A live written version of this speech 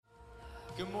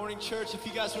Good morning, church. If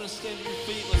you guys want to stand to your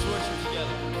feet, let's worship together.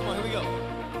 Come on, here we go.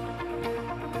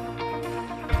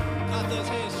 Clap those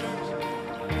hands, church.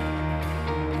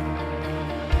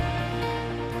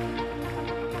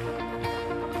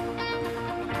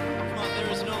 Come on,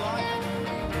 there is no life.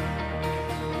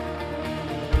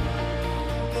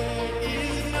 There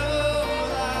is no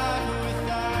life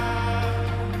without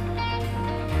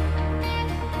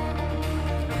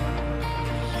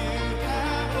you.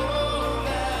 Have all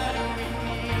that we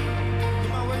need.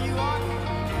 Come on, where you are.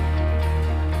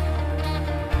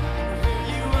 Where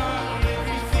you are,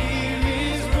 every fear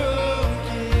is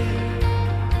broken.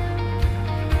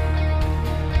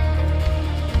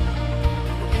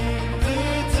 In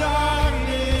the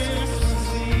darkness we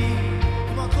see.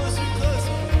 Come on, closer and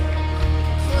closer.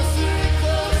 Closer and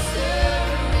closer,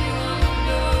 we want to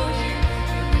know you.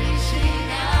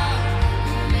 Reaching out,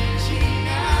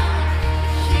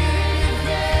 here in your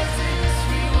presence,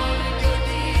 we want to go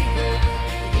deeper.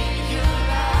 In your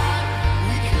light,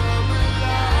 we come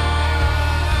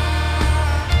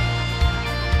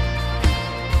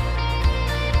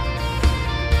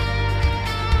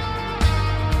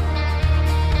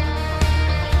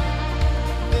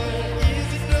There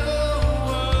is no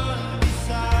one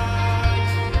beside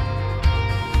you.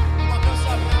 Come on, don't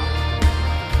stop now.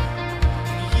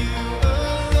 You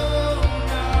alone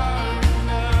are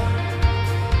enough.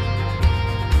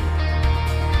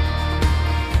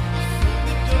 From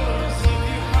the doors of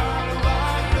your heart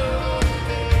wide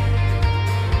open,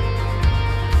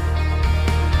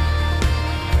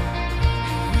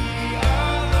 we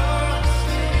are lost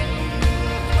in your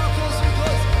love. Come on, closer and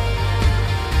closer.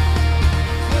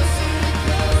 Closer and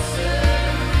closer,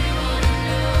 we want to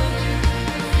know you.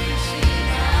 Reaching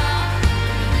out,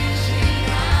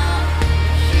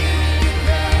 here in your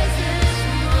presence,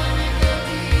 we want to go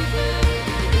deeper.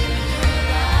 In your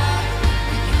light,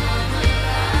 we come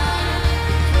alive.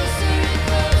 Closer and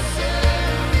closer,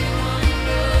 we want to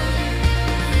know you.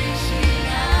 Reaching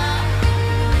out,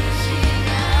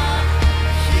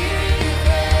 here in your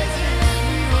presence,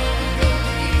 we want to go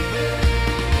deeper.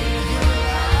 In your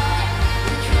light,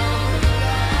 we come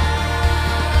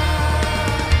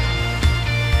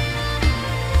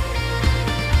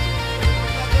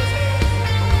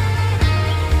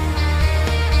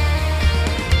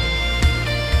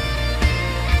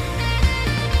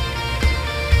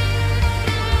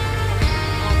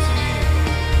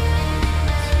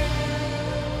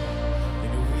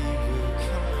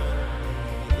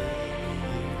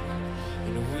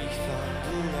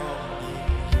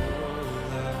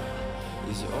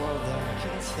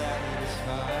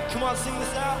Come on, sing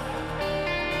this out.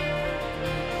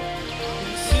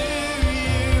 To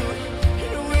you,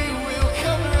 and we will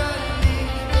come running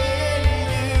in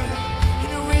you,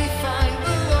 and we find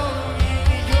belonging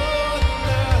in your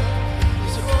love.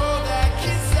 Is all that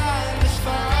can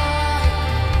satisfy.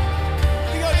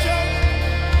 We go, church.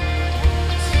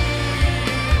 To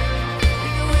you,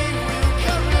 and we will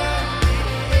come running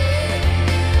in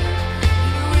you,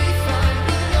 and we find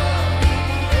belonging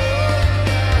in your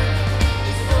love.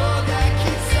 Is all that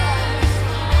can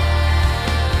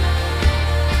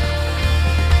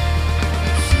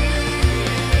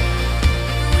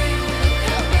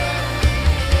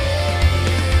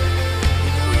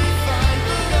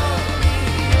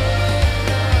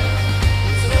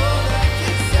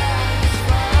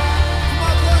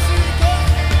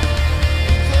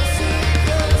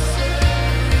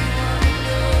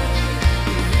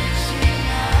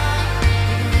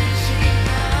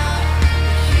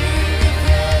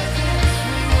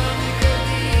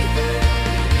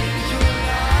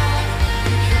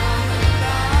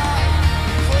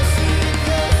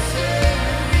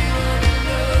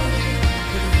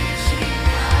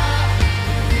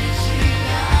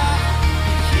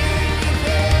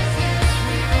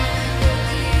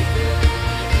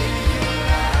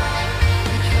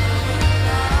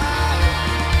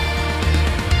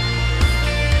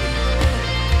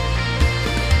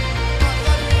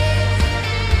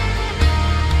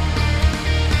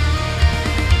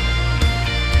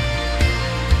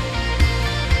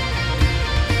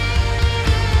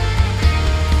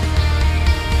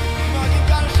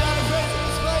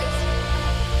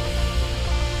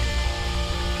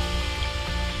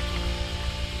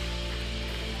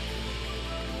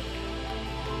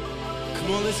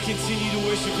Come on, let's continue to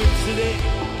worship Him today.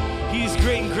 He is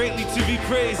great and greatly to be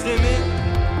praised, amen.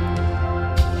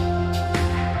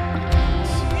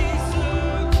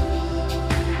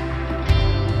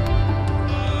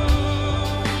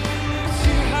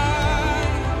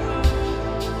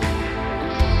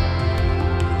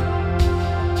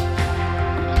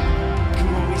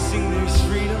 Come on, we sing there's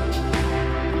freedom.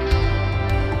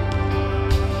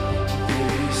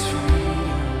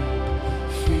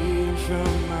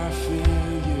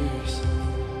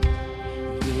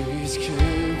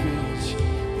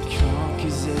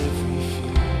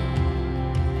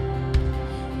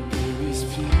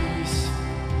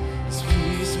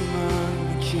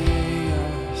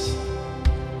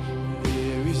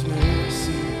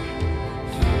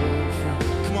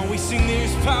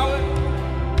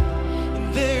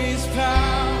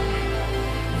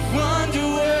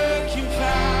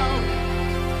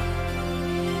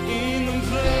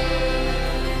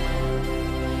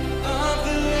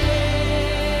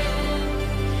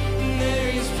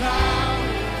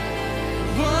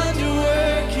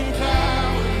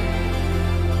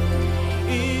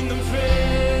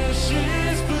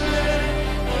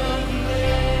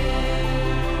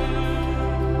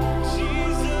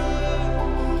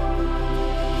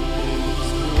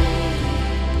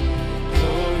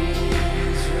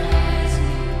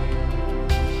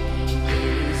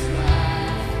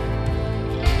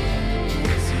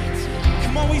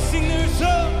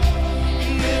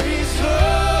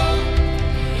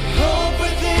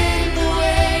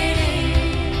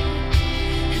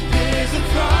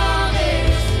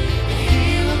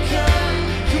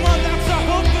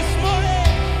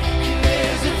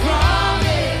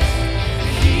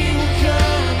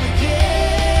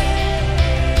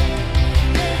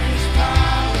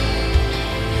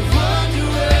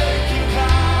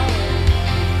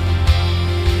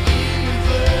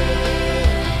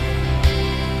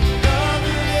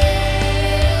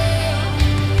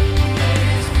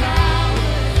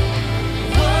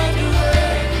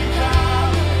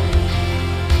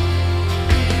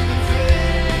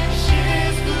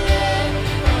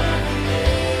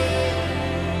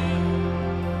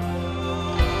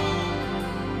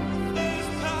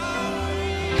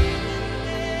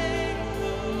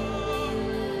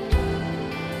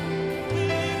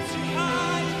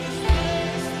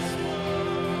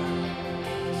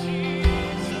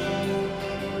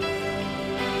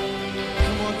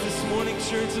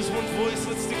 church as one voice,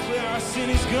 let's declare our sin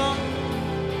is gone.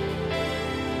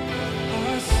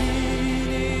 Our sin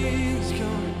is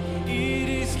gone. It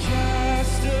is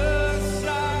cast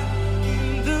aside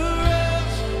in the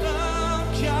realms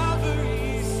of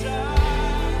Calvary's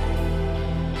side.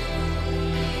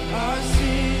 Our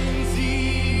sins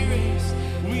erased.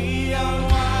 We are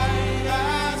white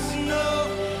as snow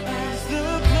as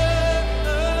the blood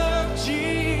of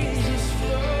Jesus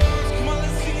flows. Come on,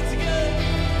 let's sing it together.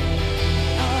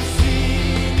 Our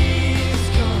sin is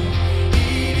gone.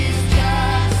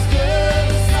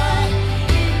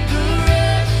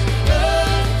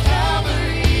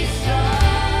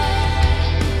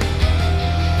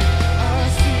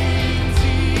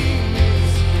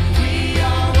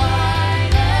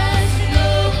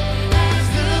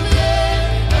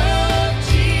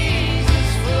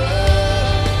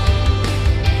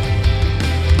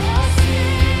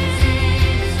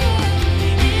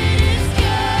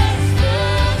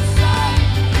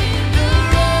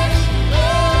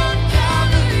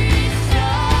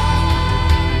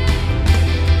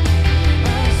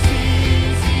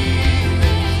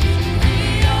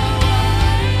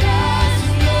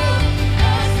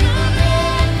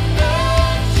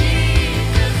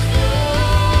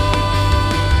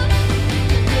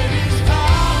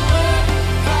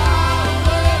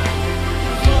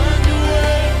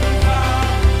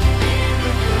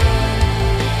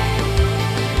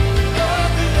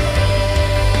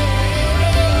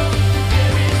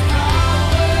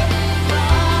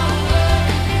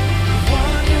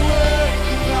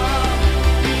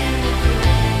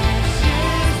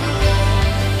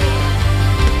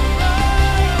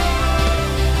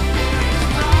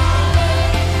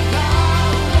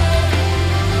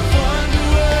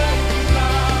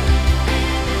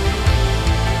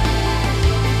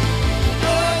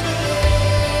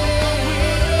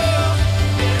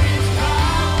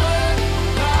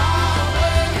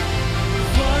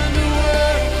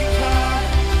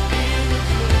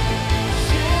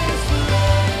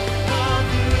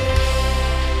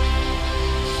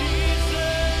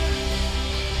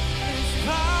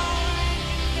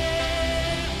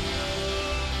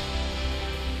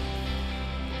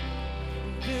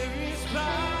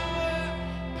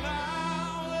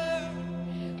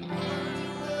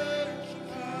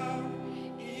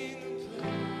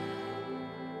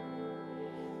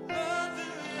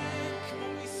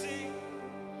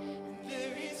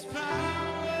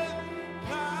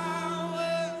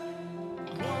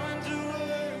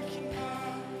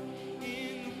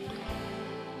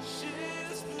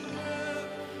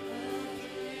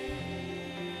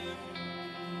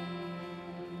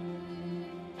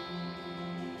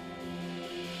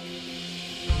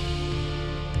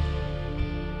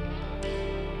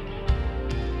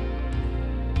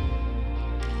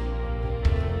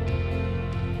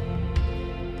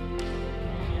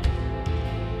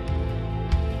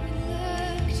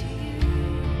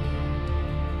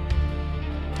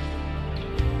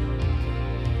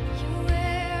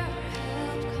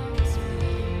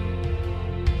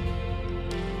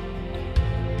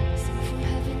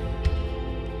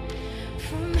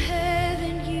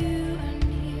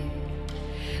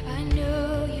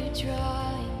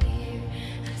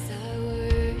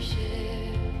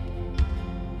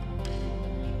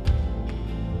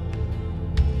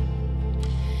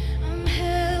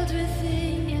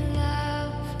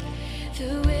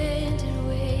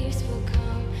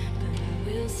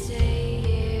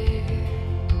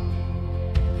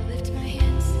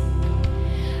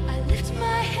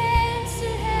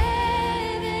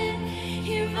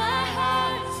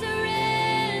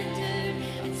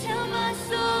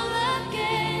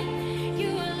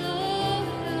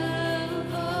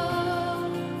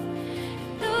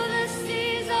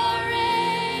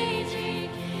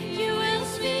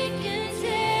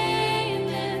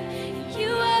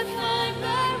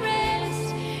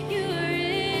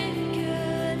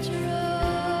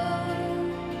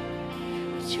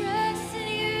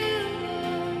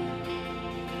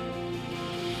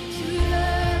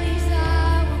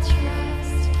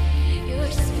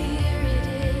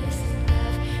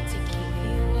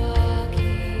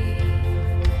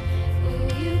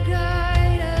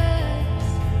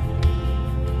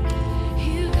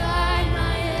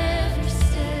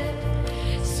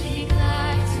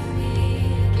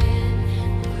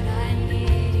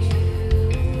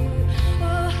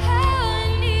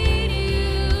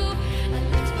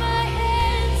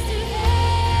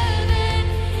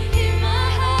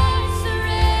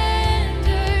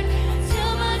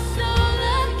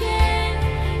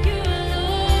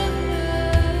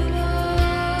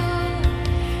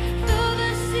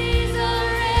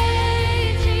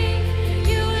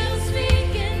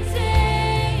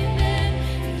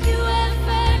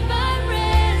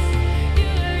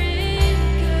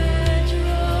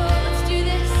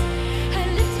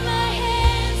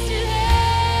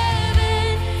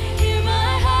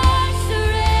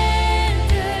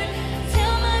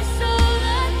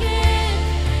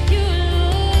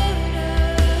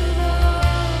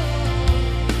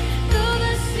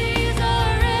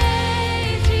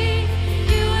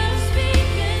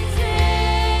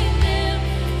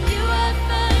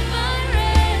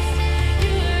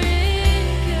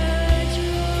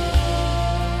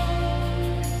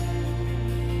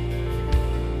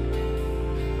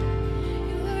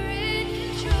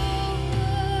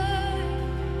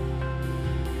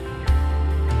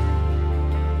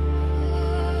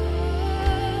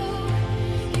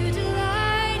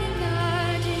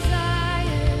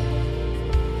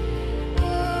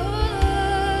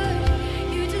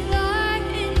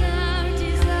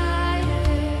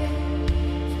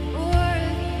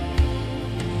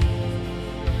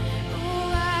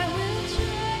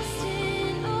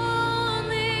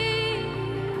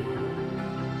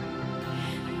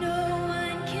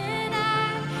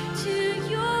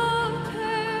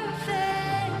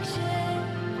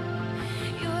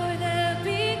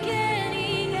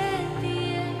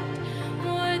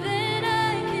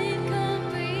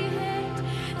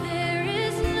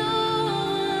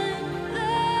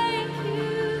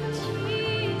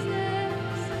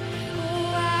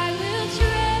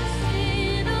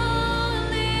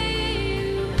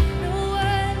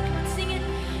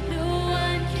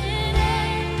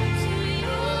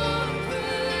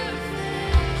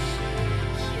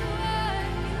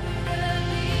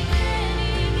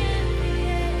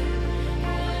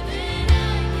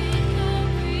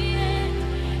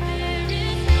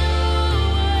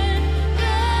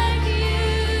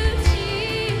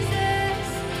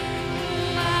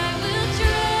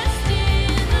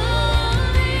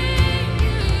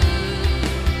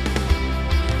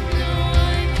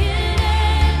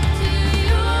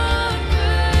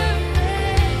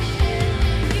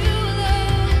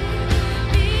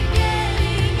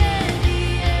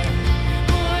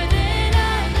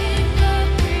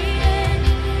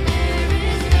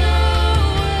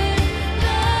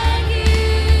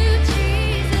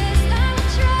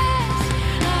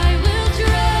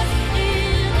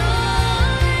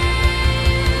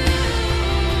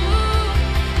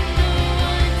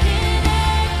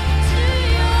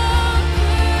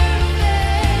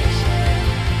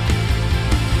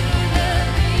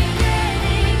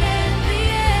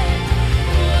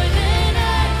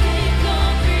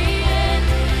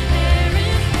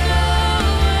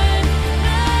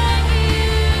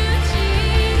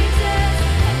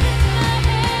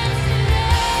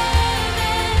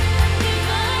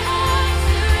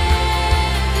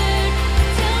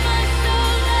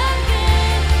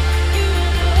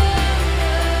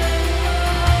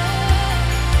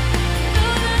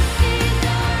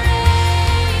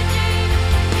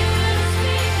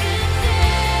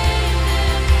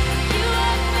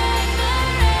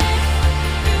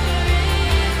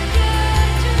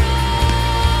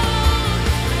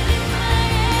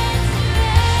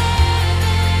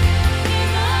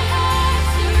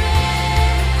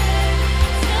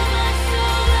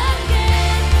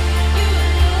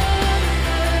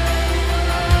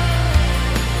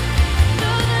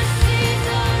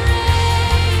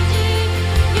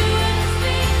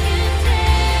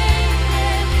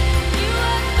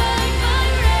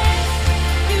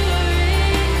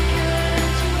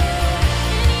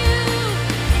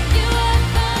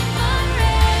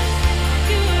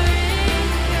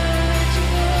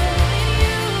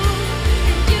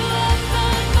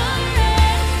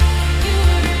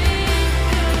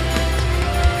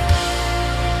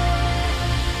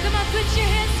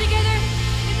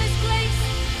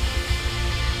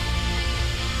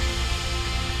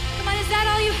 that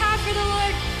all you have for the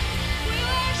Lord? We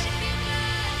worship you,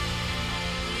 God.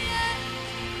 Yes.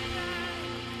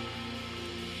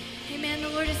 Amen. The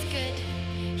Lord is good.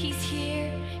 He's here.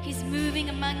 He's moving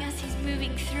among us. He's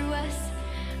moving through us.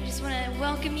 I just want to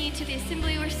welcome you to the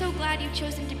assembly. We're so glad you've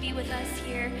chosen to be with us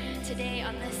here today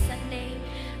on this Sunday.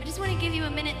 I just want to give you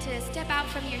a minute to step out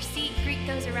from your seat, greet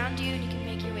those around you, and you can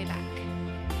make your way back.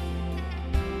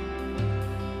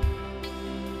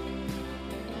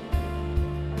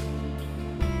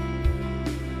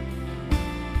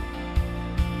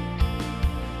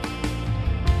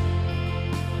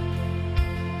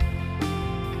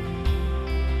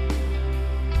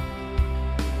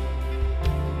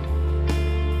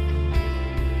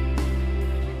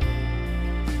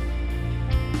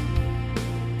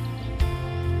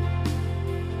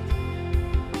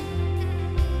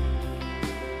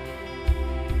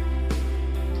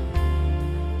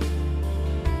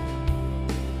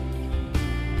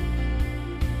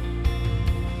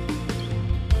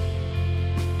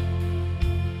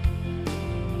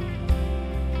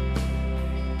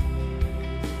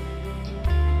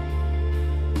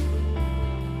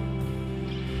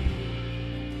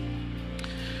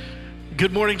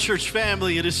 Good morning, church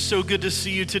family. It is so good to see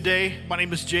you today. My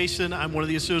name is Jason. I'm one of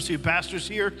the associate pastors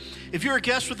here. If you're a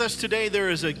guest with us today,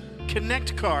 there is a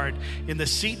Connect card in the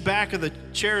seat back of the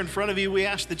chair in front of you. We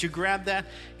ask that you grab that,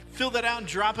 fill that out, and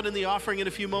drop it in the offering in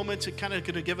a few moments. It's kind of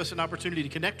going to give us an opportunity to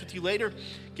connect with you later,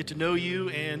 get to know you,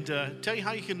 and tell you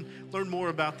how you can learn more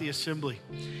about the assembly.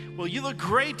 Well, you look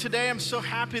great today. I'm so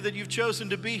happy that you've chosen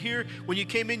to be here. When you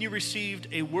came in, you received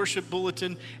a worship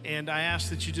bulletin, and I ask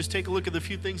that you just take a look at the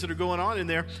few things that are going on in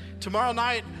there. Tomorrow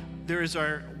night, there is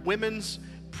our women's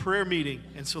prayer meeting.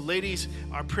 And so, ladies,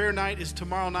 our prayer night is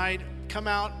tomorrow night. Come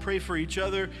out, pray for each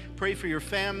other, pray for your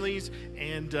families,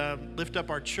 and lift up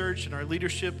our church and our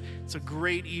leadership. It's a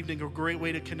great evening, a great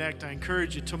way to connect. I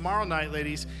encourage you. Tomorrow night,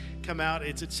 ladies, come out.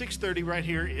 It's at 6:30 right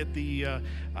here at the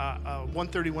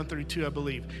 130, 132, I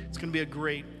believe. It's going to be a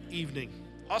great evening.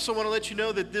 Also want to let you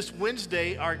know that this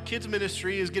Wednesday, our kids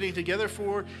ministry is getting together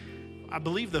for, I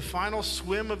believe, the final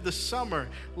swim of the summer.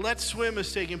 Let's Swim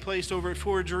is taking place over at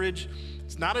Forge Ridge.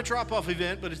 It's not a drop-off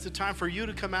event, but it's a time for you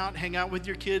to come out, hang out with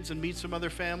your kids, and meet some other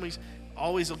families.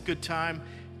 Always a good time.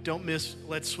 Don't miss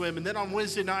Let's Swim. And then on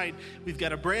Wednesday night, we've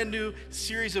got a brand new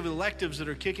series of electives that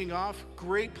are kicking off.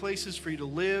 Great places for you to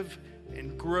live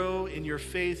and grow in your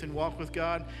faith and walk with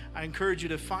God. I encourage you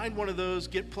to find one of those,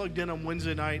 get plugged in on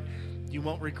Wednesday night. You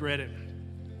won't regret it.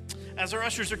 As our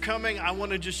ushers are coming, I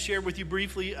want to just share with you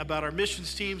briefly about our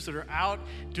missions teams that are out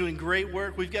doing great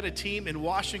work. We've got a team in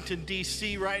Washington,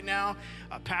 D.C. right now.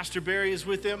 Pastor Barry is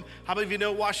with them. How many of you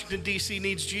know Washington, D.C.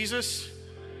 needs Jesus?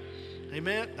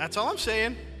 Amen. That's all I'm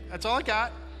saying. That's all I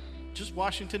got. Just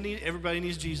everybody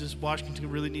needs Jesus.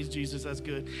 Washington really needs Jesus. That's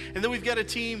good. And then we've got a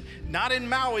team not in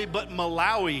Maui, but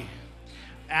Malawi,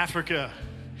 Africa.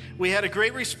 We had a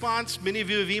great response. Many of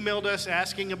you have emailed us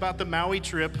asking about the Maui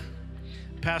trip.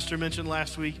 Pastor mentioned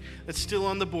last week. That's still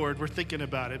on the board. We're thinking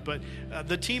about it. But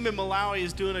the team in Malawi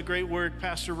is doing a great work.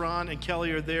 Pastor Ron and Kelly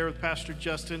are there with Pastor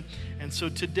Justin. And so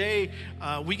today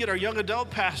we get our young adult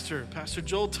pastor, Pastor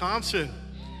Joel Thompson.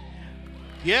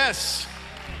 Yes.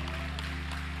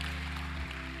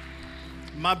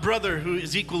 My brother, who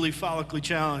is equally follically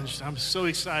challenged. I'm so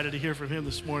excited to hear from him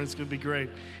this morning. It's going to be great.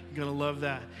 You're going to love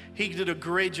that. He did a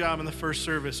great job in the first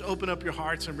service. Open up your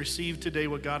hearts and receive today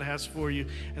what God has for you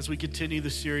as we continue the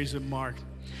series in Mark.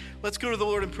 Let's go to the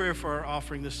Lord in prayer for our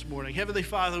offering this morning. Heavenly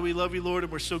Father, we love you, Lord,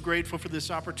 and we're so grateful for this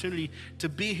opportunity to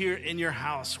be here in your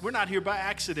house. We're not here by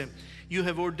accident. You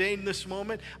have ordained this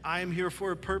moment. I am here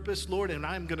for a purpose, Lord, and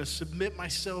I'm going to submit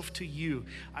myself to you.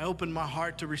 I open my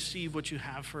heart to receive what you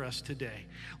have for us today.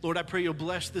 Lord, I pray you'll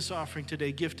bless this offering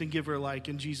today, gift and giver alike,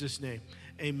 in Jesus' name.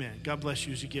 Amen. God bless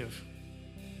you as you give.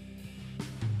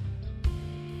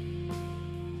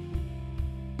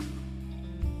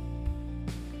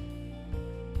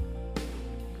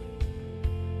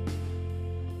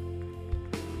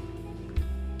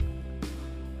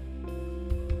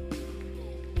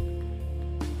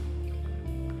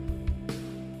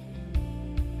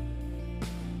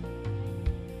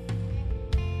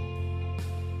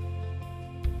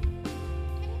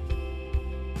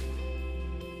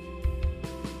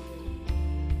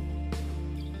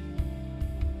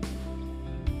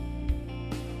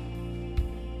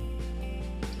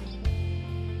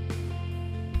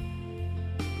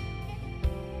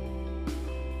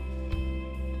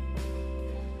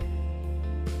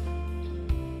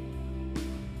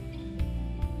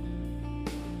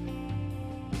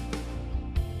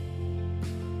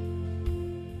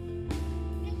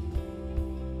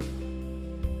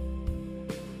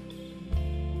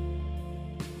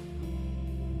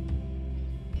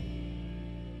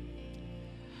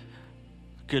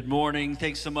 Good morning.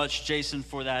 Thanks so much, Jason,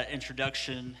 for that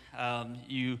introduction.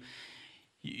 You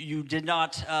did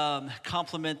not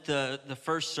compliment the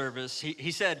first service.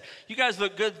 He said, "You guys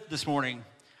look good this morning."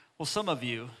 Well, some of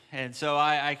you. And so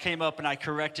I came up and I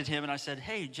corrected him and I said,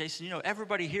 "Hey, Jason,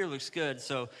 everybody here looks good."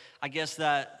 So I guess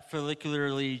that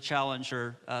follicularly challenged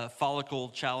or follicle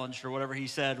challenged or whatever he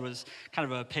said was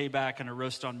kind of a payback and a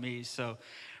roast on me.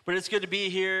 But it's good to be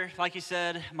here. Like he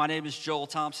said, my name is Joel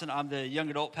Thompson. I'm the young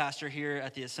adult pastor here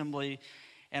at the Assembly.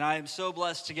 And I am so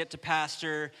blessed to get to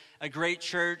pastor a great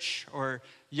church, or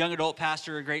young adult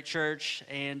pastor a great church,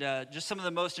 and just some of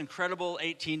the most incredible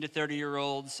 18 to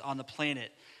 30-year-olds on the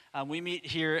planet. We meet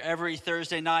here every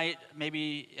Thursday night.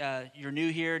 Maybe you're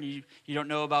new here and you don't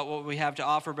know about what we have to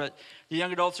offer, but the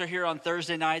young adults are here on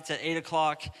Thursday nights at 8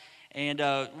 o'clock. And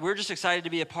we're just excited to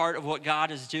be a part of what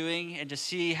God is doing and to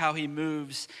see how he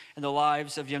moves in the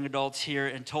lives of young adults here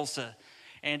in Tulsa.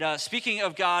 And speaking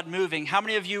of God moving, how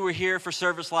many of you were here for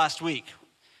service last week?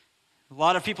 A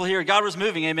lot of people here. God was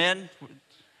moving, amen?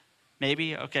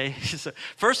 Maybe? Okay. So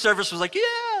first service was like,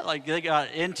 yeah, like they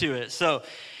got into it. So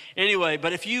anyway,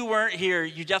 but if you weren't here,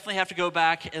 you definitely have to go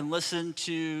back and listen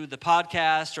to the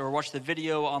podcast or watch the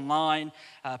video online.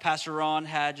 Pastor Ron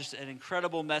had just an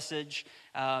incredible message.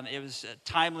 It was a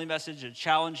timely message, a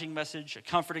challenging message, a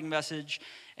comforting message,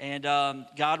 and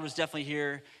God was definitely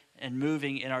here and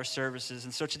moving in our services.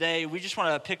 And so today, we just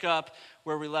want to pick up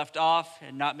where we left off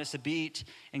and not miss a beat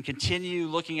and continue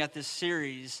looking at this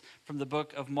series from the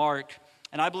book of Mark.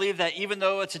 And I believe that even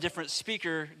though it's a different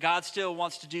speaker, God still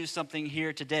wants to do something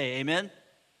here today. Amen?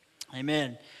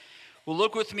 Amen. Well,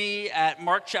 look with me at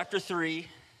Mark chapter 3,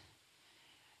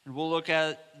 and we'll look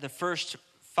at the first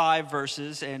 5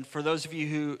 verses. And for those of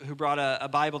you who brought a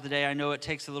Bible today, I know it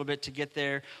takes a little bit to get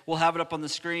there. We'll have it up on the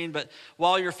screen, but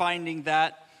while you're finding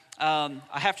that, I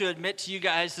have to admit to you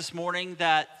guys this morning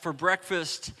that for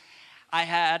breakfast, I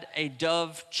had a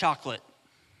Dove chocolate.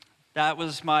 That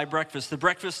was my breakfast, the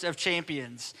breakfast of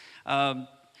champions.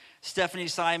 Stephanie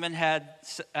Simon had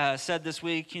said this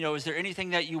week, is there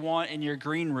anything that you want in your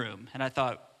green room? And I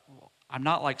thought, well, I'm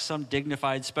not like some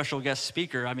dignified special guest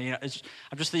speaker. I mean,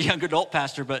 I'm just the young adult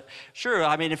pastor, but sure.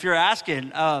 I mean, if you're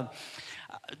asking,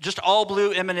 just all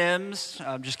blue M&Ms.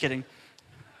 Just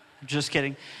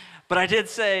kidding. But I did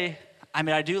say,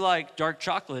 I do like dark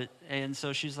chocolate. And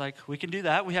so she's like, we can do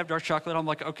that. We have dark chocolate. I'm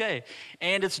like, okay.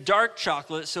 And it's dark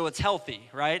chocolate, so it's healthy,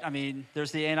 right? I mean,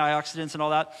 there's the antioxidants and all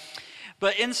that.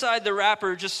 But inside the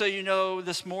wrapper, just so you know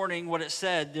this morning what it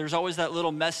said, there's always that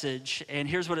little message. And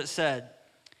here's what it said: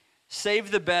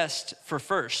 save the best for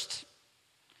first.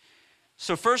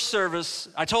 So first service,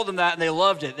 I told them that and they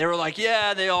loved it. They were like,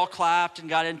 yeah, they all clapped and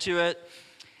got into it.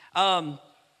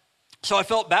 So I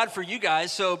felt bad for you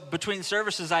guys. So between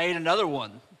services, I ate another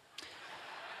one.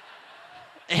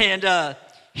 And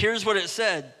here's what it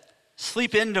said: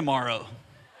 sleep in tomorrow.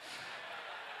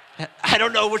 I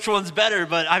don't know which one's better,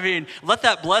 but let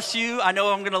that bless you. I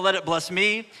know I'm going to let it bless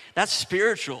me. That's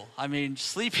spiritual.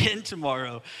 Sleep in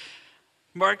tomorrow.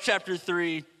 Mark chapter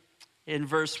 3 in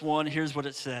verse 1, here's what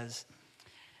it says.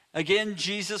 Again,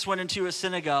 Jesus went into a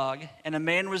synagogue, and a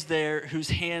man was there whose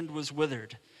hand was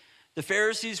withered. The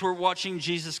Pharisees were watching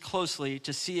Jesus closely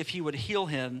to see if he would heal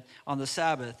him on the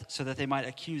Sabbath so that they might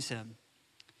accuse him.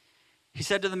 He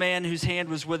said to the man whose hand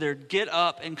was withered, "Get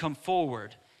up and come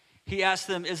forward." He asked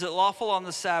them, "Is it lawful on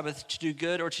the Sabbath to do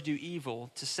good or to do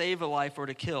evil, to save a life or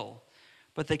to kill?"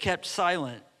 But they kept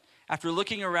silent. After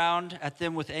looking around at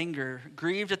them with anger,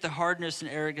 grieved at the hardness and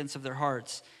arrogance of their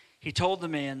hearts, he told the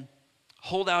man,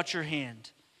 "Hold out your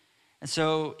hand." And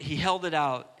so he held it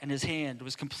out, and his hand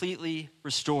was completely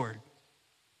restored.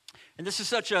 And this is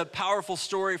such a powerful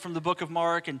story from the book of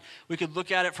Mark, and we could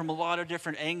look at it from a lot of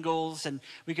different angles, and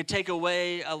we could take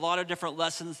away a lot of different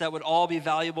lessons that would all be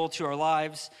valuable to our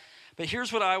lives. But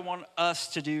here's what I want us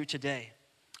to do today.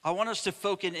 I want us to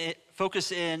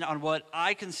focus in on what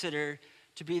I consider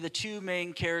to be the 2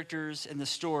 main characters in the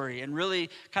story and really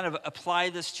kind of apply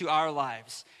this to our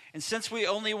lives. And since we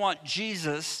only want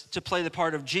Jesus to play the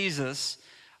part of Jesus,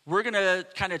 we're going to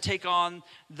kind of take on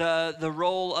the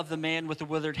role of the man with the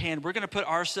withered hand. We're going to put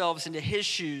ourselves into his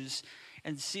shoes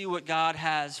and see what God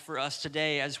has for us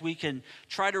today as we can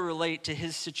try to relate to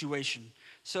his situation.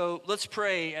 So let's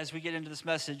pray as we get into this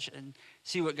message and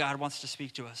see what God wants to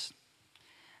speak to us.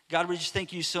 God, we just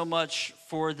thank you so much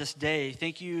for this day.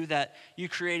 Thank you that you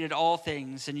created all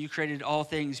things and you created all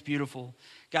things beautiful.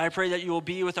 God, I pray that you will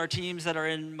be with our teams that are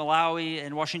in Malawi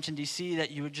and Washington, D.C., that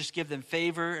you would just give them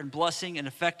favor and blessing and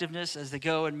effectiveness as they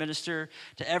go and minister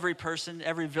to every person,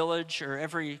 every village, or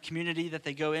every community that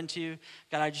they go into.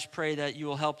 God, I just pray that you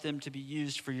will help them to be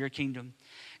used for your kingdom.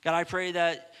 God, I pray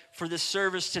that for this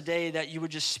service today that you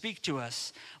would just speak to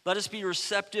us. Let us be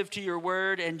receptive to your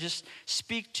word and just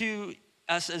speak to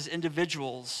us as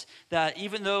individuals, that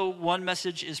even though one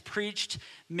message is preached,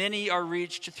 many are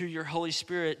reached through your Holy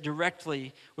Spirit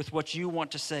directly with what you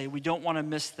want to say. We don't want to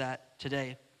miss that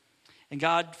today. And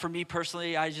God, for me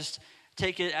personally, I just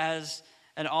take it as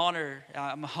an honor.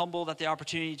 I'm humbled at the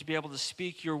opportunity to be able to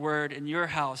speak your word in your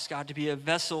house, God, to be a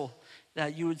vessel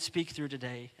that you would speak through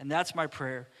today. And that's my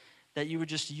prayer, that you would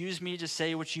just use me to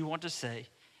say what you want to say.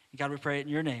 And God, we pray it in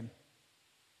your name.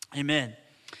 Amen.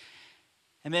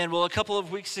 Amen. Well, a couple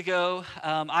of weeks ago,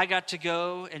 I got to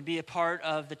go and be a part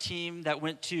of the team that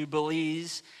went to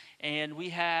Belize, and we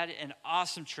had an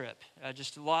awesome trip.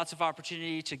 Just lots of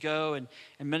opportunity to go and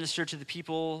minister to the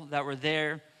people that were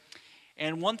there.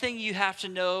 And one thing you have to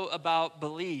know about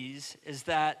Belize is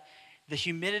that the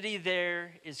humidity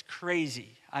there is crazy.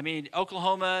 I mean,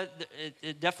 Oklahoma,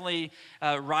 it definitely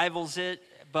rivals it.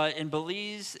 But in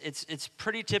Belize, it's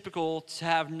pretty typical to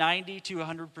have 90 to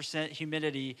 100%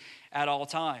 humidity at all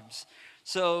times.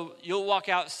 So you'll walk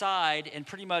outside and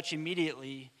pretty much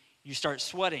immediately you start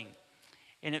sweating.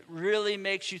 And it really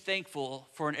makes you thankful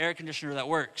for an air conditioner that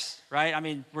works, right? I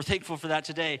mean, we're thankful for that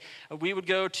today. We would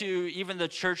go to even the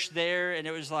church there, and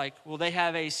it was like, well, they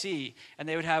have AC, and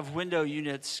they would have window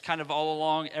units kind of all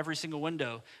along every single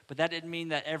window. But that didn't mean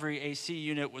that every AC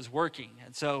unit was working.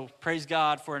 And so praise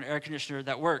God for an air conditioner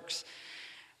that works.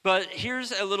 But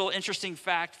here's a little interesting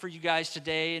fact for you guys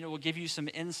today, and it will give you some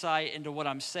insight into what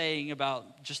I'm saying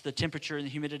about just the temperature and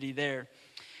the humidity there.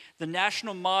 The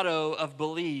national motto of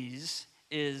Belize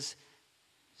is,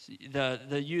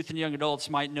 the youth and young adults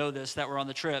might know this that were on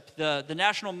the trip. The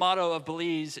national motto of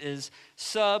Belize is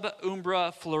Sub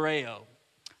Umbra Floreo.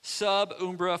 Sub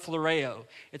Umbra Floreo.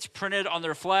 It's printed on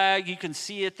their flag. You can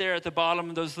see it there at the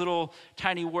bottom, those little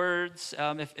tiny words,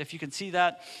 if you can see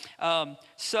that.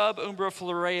 Sub Umbra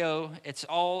Floreo. It's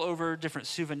all over different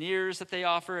souvenirs that they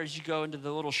offer as you go into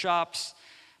the little shops.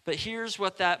 But here's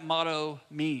what that motto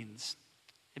means.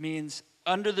 It means,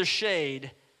 under the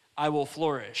shade, I will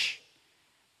flourish.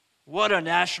 What a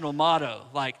national motto.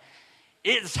 Like,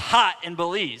 it's hot in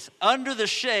Belize. Under the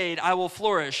shade, I will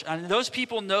flourish. And those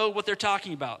people know what they're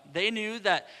talking about. They knew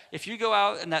that if you go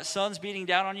out and that sun's beating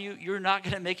down on you, you're not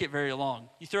going to make it very long.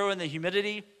 You throw in the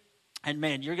humidity, and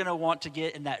man, you're going to want to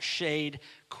get in that shade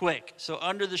quick. So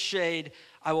under the shade,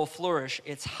 I will flourish.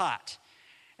 It's hot.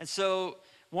 And so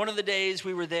one of the days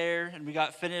we were there and we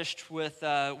got finished with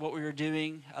what we were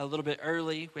doing a little bit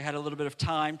early. We had a little bit of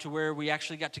time to where we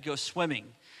actually got to go swimming.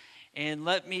 And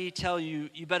let me tell you,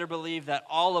 you better believe that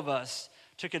all of us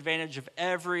took advantage of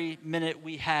every minute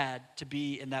we had to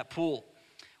be in that pool.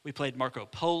 We played Marco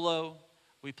Polo.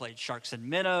 We played sharks and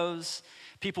minnows.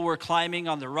 People were climbing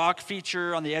on the rock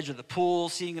feature on the edge of the pool,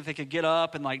 seeing if they could get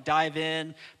up and like dive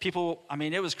in. People, I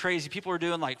mean, it was crazy. People were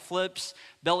doing like flips,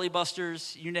 belly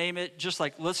busters, you name it. Just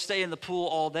like, let's stay in the pool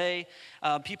all day.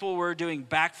 People were doing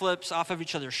backflips off of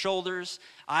each other's shoulders.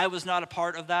 I was not a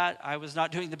part of that. I was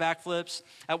not doing the backflips.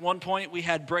 At one point, we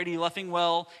had Brady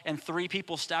Leffingwell and 3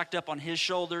 people stacked up on his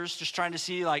shoulders, just trying to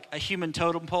see like a human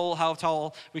totem pole, how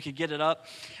tall we could get it up.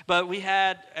 But we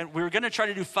were going to try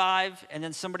to do 5, and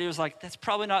then somebody was like, that's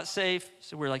probably not safe.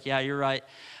 So we're like, yeah, you're right.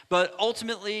 But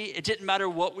ultimately, it didn't matter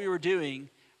what we were doing.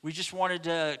 We just wanted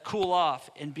to cool off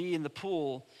and be in the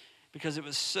pool because it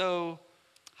was so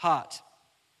hot.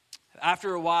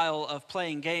 After a while of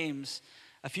playing games,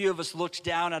 a few of us looked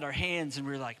down at our hands and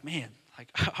we were like, man,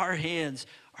 like our hands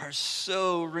are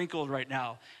so wrinkled right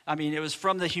now. I mean, it was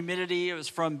from the humidity. It was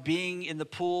from being in the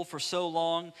pool for so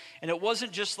long. And it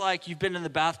wasn't just like you've been in the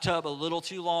bathtub a little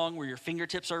too long where your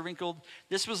fingertips are wrinkled.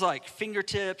 This was like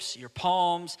fingertips, your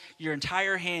palms, your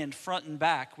entire hand front and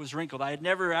back was wrinkled. I had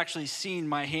never actually seen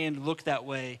my hand look that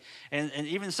way. And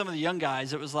even some of the young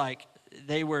guys, it was like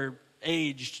they were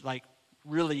aged, like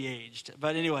really aged.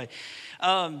 But anyway,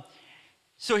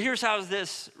 so here's how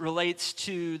this relates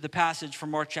to the passage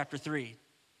from Mark chapter 3.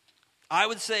 I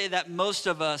would say that most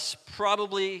of us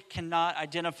probably cannot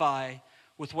identify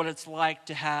with what it's like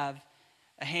to have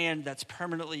a hand that's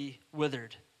permanently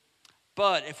withered.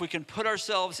 But if we can put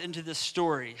ourselves into this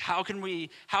story, how can we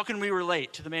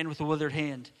relate to the man with the withered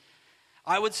hand?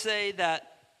 I would say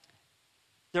that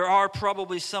there are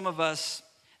probably some of us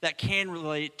that can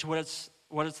relate to what it's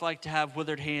what it's like to have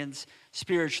withered hands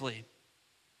spiritually.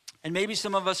 And maybe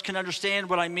some of us can understand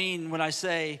what I mean when I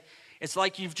say it's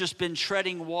like you've just been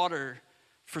treading water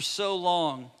for so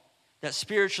long that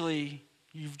spiritually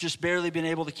you've just barely been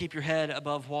able to keep your head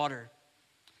above water.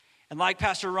 And like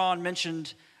Pastor Ron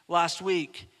mentioned last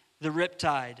week, the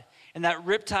riptide. And that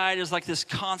riptide is like this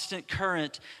constant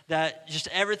current that just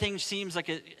everything seems like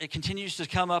it continues to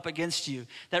come up against you.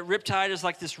 That riptide is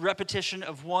like this repetition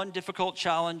of one difficult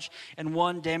challenge and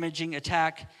one damaging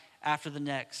attack after the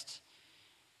next.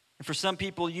 And for some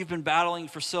people, you've been battling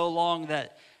for so long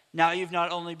that now you've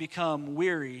not only become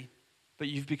weary, but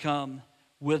you've become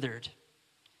withered.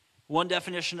 One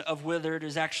definition of withered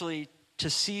is actually to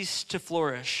cease to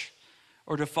flourish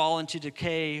or to fall into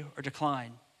decay or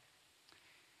decline.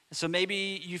 And so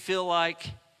maybe you feel like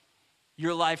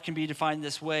your life can be defined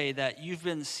this way, that you've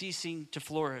been ceasing to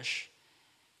flourish.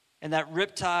 And that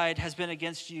riptide has been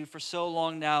against you for so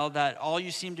long now that all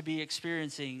you seem to be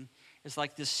experiencing is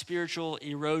like this spiritual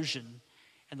erosion.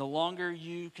 And the longer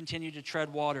you continue to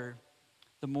tread water,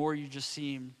 the more you just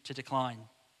seem to decline.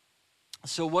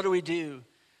 So what do we do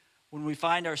when we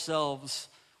find ourselves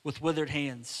with withered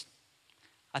hands?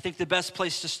 I think the best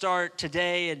place to start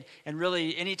today and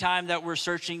really any time that we're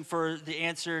searching for the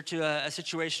answer to a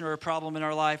situation or a problem in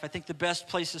our life, I think the best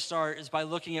place to start is by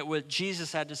looking at what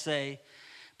Jesus had to say.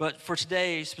 But for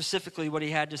today, specifically what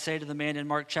he had to say to the man in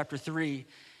Mark chapter 3.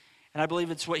 And I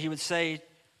believe it's what he would say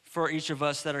for each of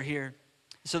us that are here.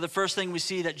 So the first thing we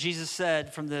see that Jesus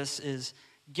said from this is,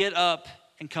 get up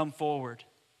and come forward.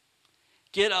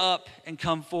 Get up and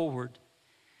come forward.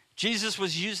 Jesus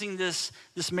was using this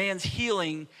man's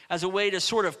healing as a way to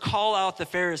sort of call out the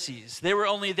Pharisees. They were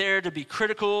only there to be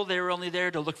critical. They were only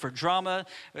there to look for drama.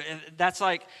 That's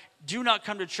like, do not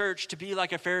come to church to be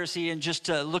like a Pharisee and just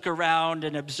to look around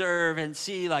and observe and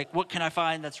see, like, what can I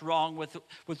find that's wrong with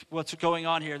what's going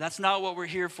on here? That's not what we're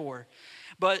here for.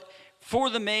 But for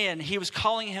the man, he was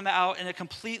calling him out in a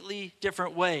completely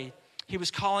different way. He was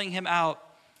calling him out,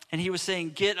 and he was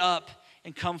saying, get up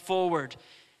and come forward.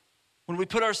 When we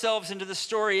put ourselves into the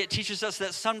story, it teaches us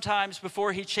that sometimes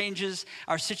before he changes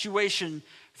our situation,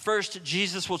 first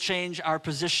Jesus will change our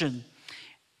position.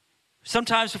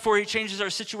 Sometimes before he changes our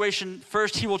situation,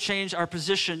 first he will change our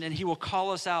position and he will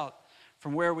call us out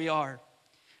from where we are.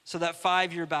 So that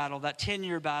 5-year battle, that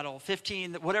 10-year battle,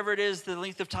 15, whatever it is, the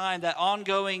length of time, that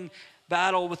ongoing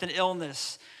battle with an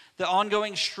illness, the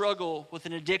ongoing struggle with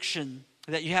an addiction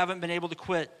that you haven't been able to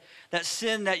quit, that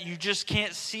sin that you just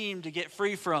can't seem to get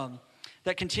free from,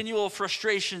 that continual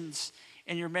frustrations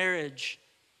in your marriage.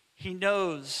 He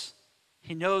knows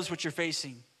what you're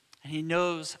facing, and he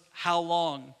knows how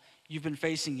long you've been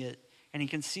facing it, and he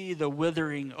can see the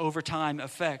withering over time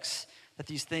effects that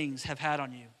these things have had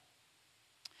on you.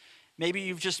 Maybe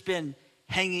you've just been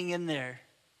hanging in there,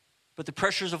 but the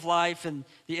pressures of life and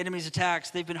the enemy's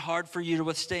attacks, they've been hard for you to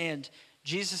withstand.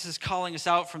 Jesus is calling us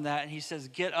out from that, and he says,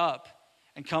 get up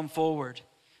and come forward.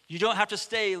 You don't have to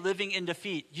stay living in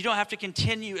defeat. You don't have to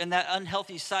continue in that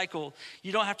unhealthy cycle.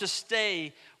 You don't have to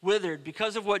stay withered.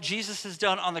 Because of what Jesus has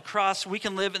done on the cross, we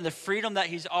can live in the freedom that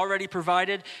he's already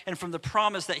provided and from the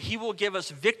promise that he will give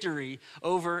us victory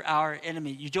over our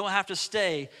enemy. You don't have to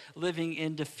stay living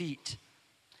in defeat.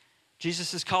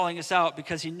 Jesus is calling us out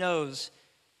because he knows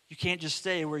you can't just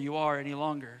stay where you are any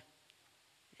longer.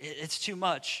 It's too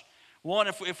much. One,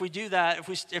 if we do that,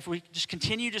 if we just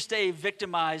continue to stay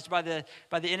victimized by the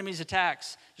enemy's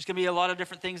attacks, there's going to be a lot of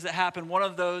different things that happen. One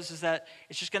of those is that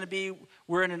it's just going to be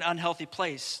we're in an unhealthy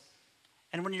place.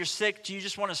 And when you're sick, do you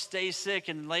just want to stay sick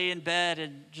and lay in bed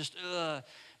and just,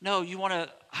 no,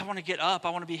 I want to get up. I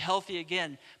want to be healthy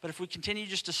again. But if we continue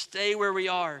just to stay where we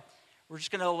are, we're just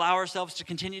going to allow ourselves to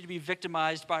continue to be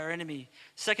victimized by our enemy.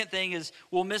 Second thing is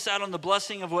we'll miss out on the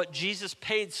blessing of what Jesus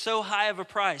paid so high of a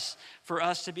price for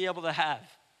us to be able to have.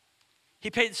 He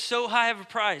paid so high of a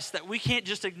price that we can't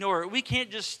just ignore it. We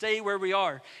can't just stay where we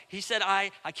are. He said,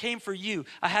 I came for you.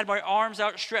 I had my arms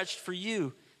outstretched for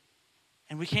you.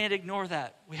 And we can't ignore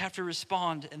that. We have to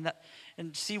respond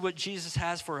and see what Jesus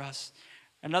has for us.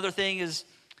 Another thing is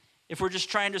if we're just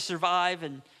trying to survive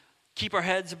and keep our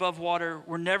heads above water,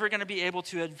 we're never going to be able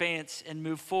to advance and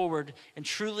move forward and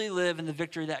truly live in the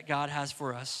victory that God has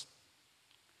for us.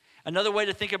 Another way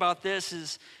to think about this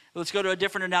is, let's go to a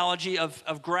different analogy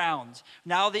of ground.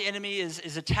 Now the enemy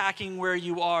is attacking where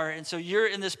you are, and so you're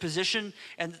in this position,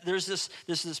 and there's this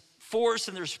force,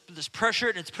 and there's this pressure,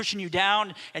 and it's pushing you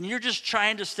down, and you're just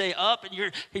trying to stay up, and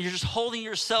you're just holding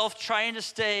yourself, trying to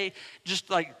stay just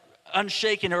like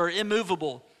unshaken or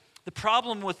immovable. The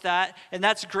problem with that, and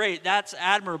that's great, that's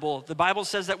admirable. The Bible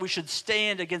says that we should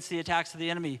stand against the attacks of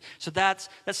the enemy. So that's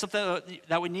something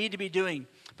that we need to be doing.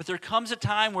 But there comes a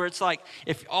time where it's like,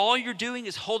 if all you're doing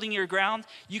is holding your ground,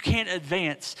 you can't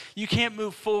advance. You can't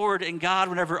move forward in God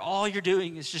whenever all you're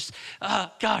doing is just,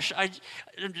 I'm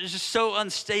just so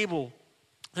unstable.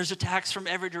 There's attacks from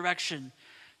every direction.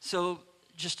 So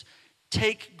just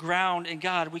take ground in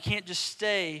God. We can't just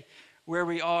stay where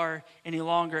we are any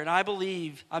longer. And I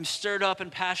believe, I'm stirred up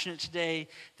and passionate today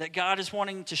that God is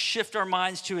wanting to shift our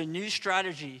minds to a new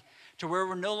strategy, to where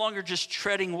we're no longer just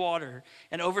treading water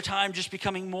and over time just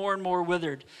becoming more and more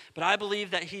withered. But I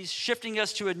believe that he's shifting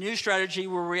us to a new strategy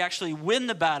where we actually win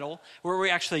the battle, where we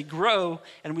actually grow,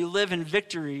 and we live in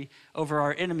victory over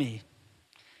our enemy.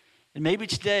 And maybe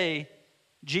today,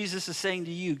 Jesus is saying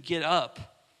to you, get up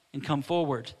and come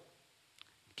forward.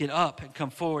 Get up and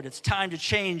come forward. It's time to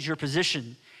change your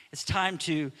position. It's time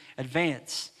to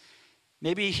advance.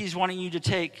 Maybe he's wanting you to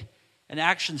take an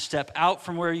action step out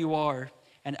from where you are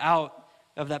and out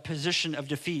of that position of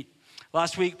defeat.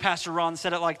 Last week, Pastor Ron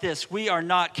said it like this: we are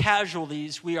not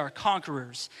casualties, we are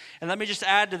conquerors. And let me just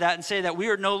add to that and say that we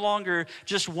are no longer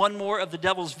just one more of the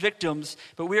devil's victims,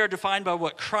 but we are defined by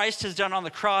what Christ has done on the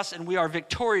cross, and we are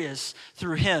victorious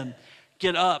through him.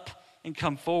 Get up and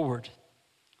come forward.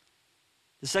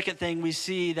 The second thing we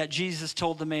see that Jesus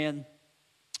told the man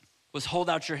was, hold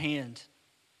out your hand.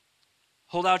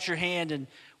 Hold out your hand. And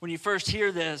when you first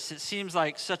hear this, it seems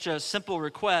like such a simple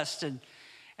request. And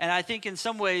I think in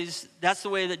some ways, that's the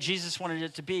way that Jesus wanted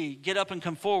it to be. Get up and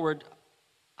come forward.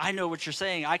 I know what you're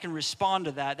saying. I can respond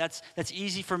to that. That's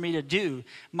easy for me to do.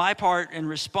 My part in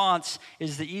response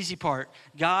is the easy part.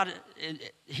 God,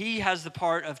 he has the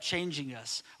part of changing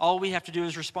us. All we have to do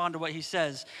is respond to what he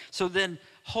says. So then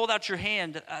hold out your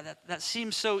hand. That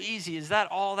seems so easy. Is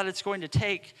that all that it's going to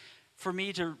take for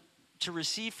me to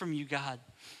receive from you, God?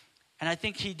 And I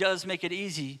think he does make it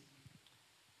easy.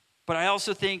 But I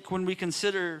also think when we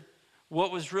consider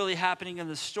what was really happening in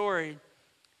the story,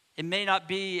 it may not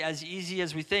be as easy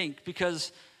as we think,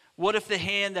 because what if the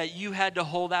hand that you had to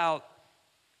hold out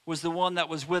was the one that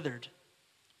was withered?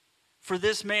 For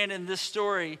this man in this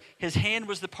story, his hand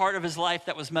was the part of his life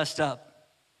that was messed up.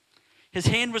 His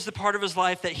hand was the part of his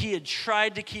life that he had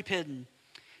tried to keep hidden.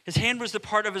 His hand was the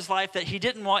part of his life that he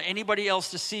didn't want anybody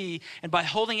else to see, and by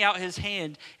holding out his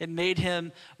hand, it made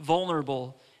him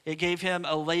vulnerable. It gave him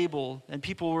a label, and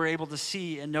people were able to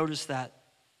see and notice that.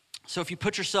 So if you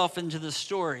put yourself into this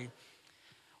story,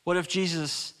 what if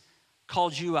Jesus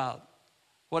called you out?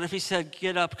 What if he said,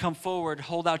 get up, come forward,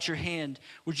 hold out your hand?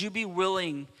 Would you be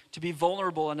willing to be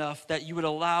vulnerable enough that you would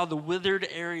allow the withered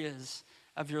areas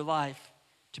of your life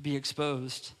to be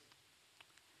exposed?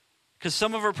 Because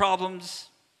some of our problems,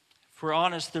 if we're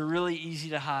honest, they're really easy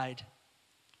to hide.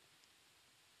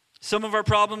 Some of our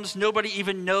problems, nobody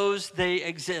even knows they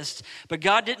exist. But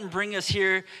God didn't bring us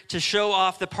here to show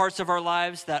off the parts of our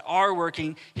lives that are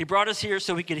working. He brought us here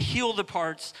so we could heal the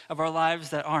parts of our lives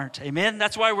that aren't. Amen?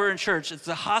 That's why we're in church. It's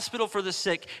a hospital for the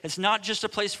sick. It's not just a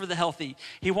place for the healthy.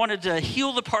 He wanted to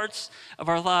heal the parts of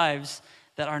our lives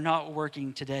that are not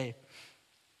working today.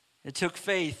 It took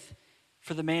faith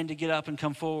for the man to get up and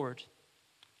come forward.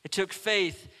 It took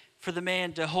faith for the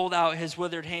man to hold out his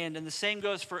withered hand. And the same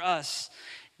goes for us.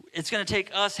 It's going to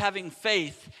take us having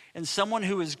faith in someone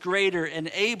who is greater and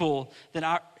able than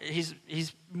he's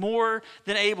more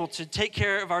than able to take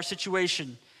care of our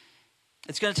situation.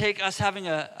 It's going to take us having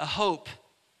a hope,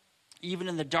 even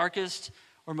in the darkest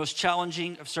or most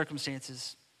challenging of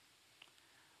circumstances.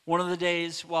 One of the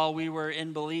days while we were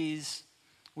in Belize,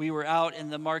 we were out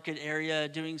in the market area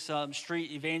doing some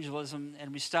street evangelism,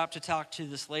 and we stopped to talk to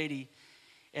this lady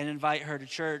and invite her to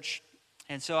church.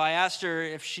 And so I asked her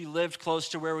if she lived close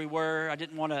to where we were. I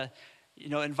didn't want to,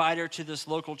 invite her to this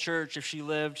local church if she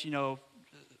lived,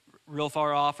 real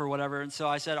far off or whatever. And so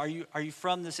I said, are you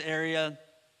from this area?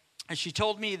 And she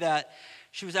told me that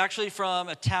she was actually from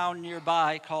a town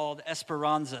nearby called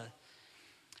Esperanza.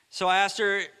 So I asked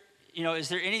her, is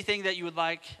there anything that you would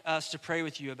like us to pray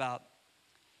with you about?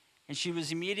 And she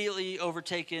was immediately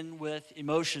overtaken with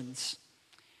emotions.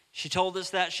 She told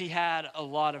us that she had a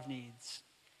lot of needs.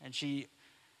 And she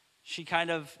kind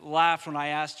of laughed when I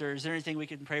asked her, is there anything we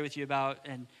can pray with you about?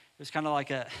 And it was kind of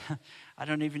like I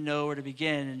don't even know where to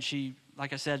begin. And she,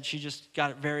 like I said, she just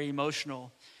got very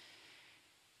emotional.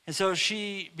 And so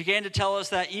she began to tell us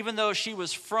that even though she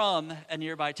was from a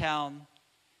nearby town,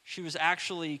 she was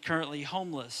actually currently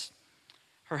homeless.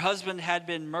 Her husband had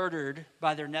been murdered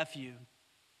by their nephew,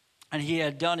 and he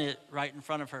had done it right in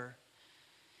front of her.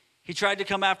 He tried to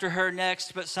come after her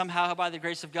next, but somehow, by the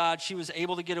grace of God, she was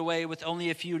able to get away with only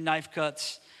a few knife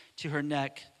cuts to her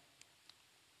neck.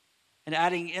 And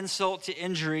adding insult to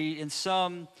injury, in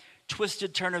some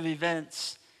twisted turn of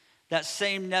events, that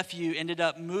same nephew ended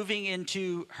up moving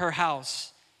into her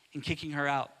house and kicking her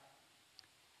out.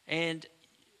 And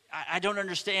I don't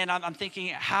understand. I'm thinking,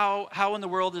 how in the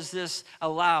world is this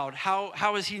allowed?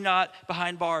 How is he not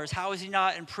behind bars? How is he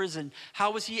not in prison?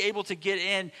 How was he able to get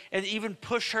in and even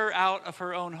push her out of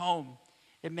her own home?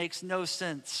 It makes no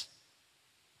sense.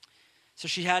 So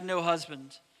she had no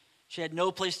husband. She had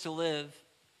no place to live.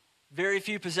 Very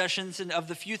few possessions, and of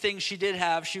the few things she did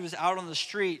have, she was out on the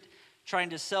street trying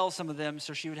to sell some of them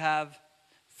so she would have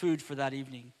food for that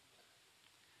evening.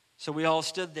 So we all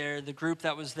stood there, the group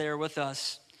that was there with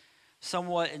us,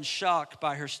 somewhat in shock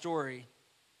by her story.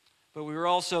 But we were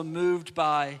also moved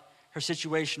by her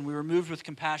situation. We were moved with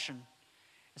compassion.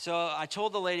 So I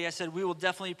told the lady, I said, we will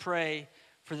definitely pray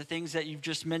for the things that you've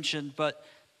just mentioned. But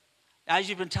as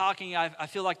you've been talking, I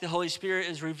feel like the Holy Spirit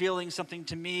is revealing something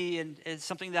to me, and it's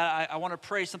something that I want to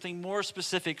pray something more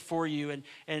specific for you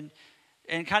and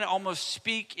kind of almost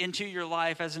speak into your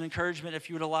life as an encouragement if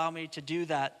you would allow me to do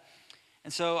that.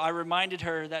 And so I reminded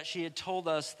her that she had told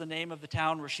us the name of the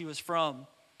town where she was from,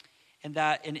 and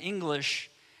that in English,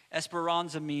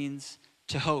 Esperanza means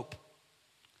to hope.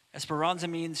 Esperanza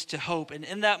means to hope. And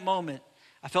in that moment,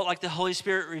 I felt like the Holy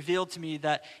Spirit revealed to me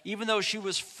that even though she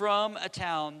was from a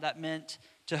town that meant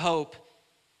to hope,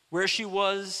 where she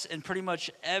was in pretty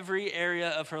much every area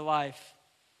of her life,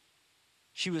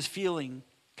 she was feeling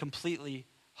completely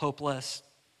hopeless.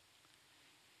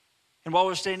 And while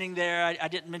we're standing there, I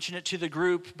didn't mention it to the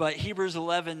group, but Hebrews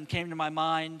 11 came to my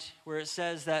mind where it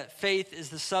says that faith is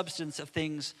the substance of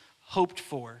things hoped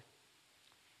for.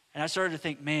 And I started to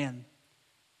think, man,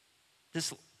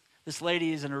 this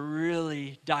lady is in a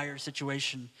really dire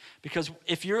situation, because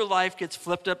if your life gets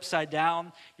flipped upside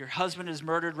down, your husband is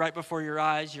murdered right before your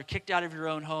eyes, you're kicked out of your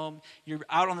own home, you're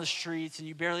out on the streets, and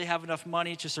you barely have enough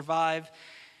money to survive,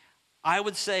 I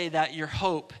would say that your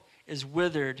hope is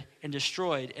withered and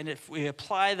destroyed. And if we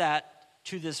apply that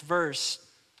to this verse,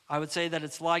 I would say that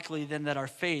it's likely then that our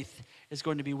faith is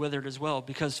going to be withered as well,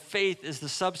 because faith is the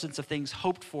substance of things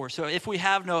hoped for. So if we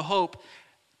have no hope,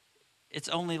 it's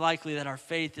only likely that our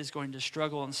faith is going to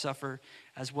struggle and suffer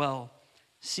as well,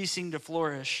 ceasing to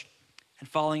flourish and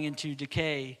falling into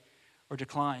decay or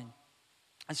decline.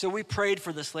 And so we prayed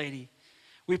for this lady.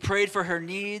 We prayed for her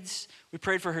needs. We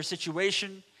prayed for her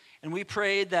situation. And we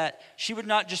prayed that she would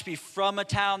not just be from a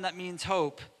town that means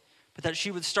hope, but that she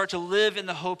would start to live in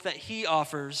the hope that he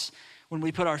offers when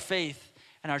we put our faith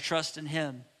and our trust in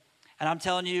him. And I'm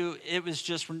telling you, it was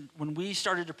just when we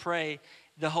started to pray,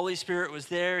 the Holy Spirit was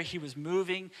there. He was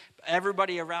moving.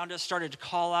 Everybody around us started to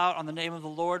call out on the name of the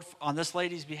Lord on this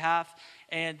lady's behalf.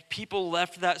 And people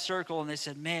left that circle and they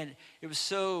said, man, it was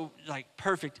so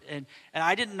perfect. And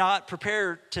I did not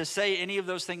prepare to say any of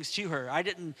those things to her. I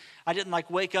didn't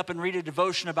wake up and read a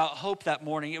devotion about hope that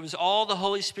morning. It was all the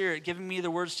Holy Spirit giving me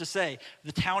the words to say.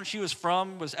 The town she was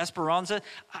from was Esperanza.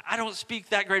 I don't speak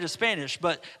that great of Spanish,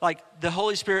 but the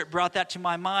Holy Spirit brought that to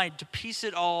my mind to piece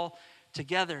it all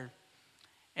together.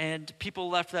 And people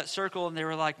left that circle and they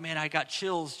were like, man, I got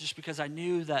chills just because I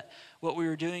knew that what we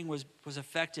were doing was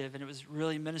effective, and it was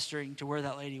really ministering to where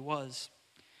that lady was.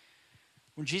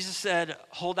 When Jesus said,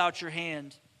 hold out your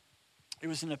hand, it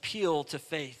was an appeal to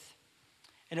faith.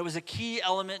 And it was a key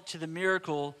element to the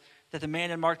miracle that the man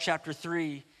in Mark chapter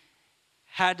 3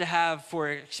 had to have for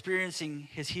experiencing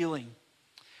his healing.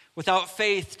 Without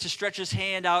faith to stretch his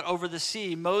hand out over the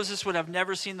sea, Moses would have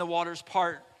never seen the waters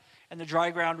part and the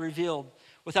dry ground revealed.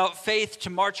 Without faith to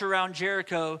march around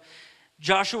Jericho,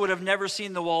 Joshua would have never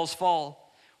seen the walls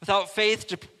fall. Without faith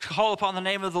to call upon the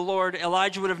name of the Lord,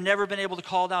 Elijah would have never been able to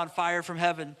call down fire from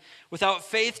heaven. Without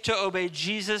faith to obey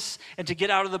Jesus and to get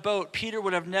out of the boat, Peter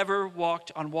would have never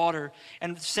walked on water.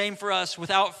 And same for us,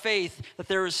 without faith that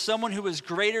there is someone who is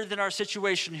greater than our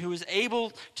situation, who is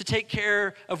able to take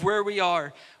care of where we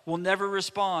are, we'll never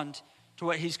respond to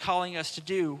what he's calling us to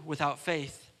do without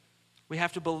faith. We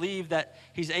have to believe that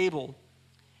he's able.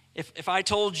 If I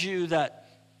told you that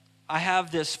I have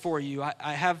this for you,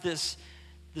 I have this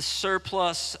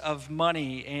surplus of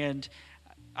money, and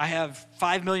I have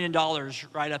 $5 million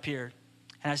right up here,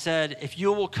 and I said, if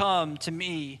you will come to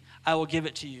me, I will give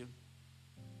it to you.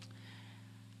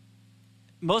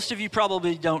 Most of you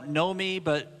probably don't know me,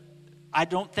 but I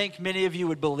don't think many of you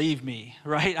would believe me,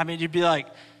 right? I mean, you'd be like,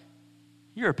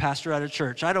 you're a pastor at a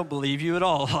church. I don't believe you at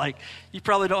all. You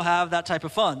probably don't have that type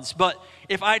of funds. But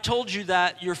if I told you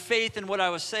that, your faith in what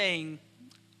I was saying,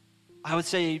 I would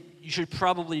say you should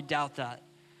probably doubt that.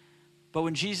 But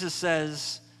when Jesus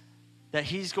says that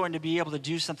he's going to be able to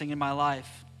do something in my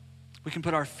life, we can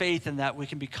put our faith in that. We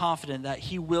can be confident that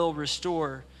he will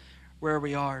restore where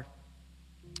we are.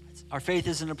 Our faith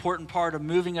is an important part of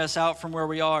moving us out from where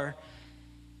we are,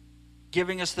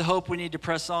 giving us the hope we need to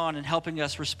press on, and helping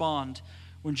us respond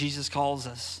when Jesus calls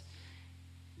us.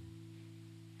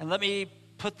 And let me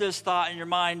put this thought in your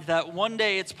mind that one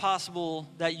day it's possible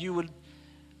that you would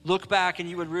look back and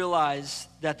you would realize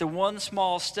that the one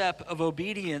small step of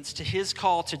obedience to his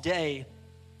call today,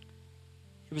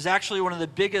 it was actually one of the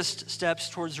biggest steps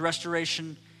towards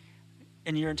restoration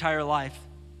in your entire life.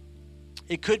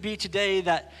 It could be today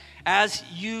that as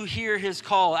you hear his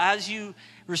call, as you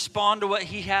respond to what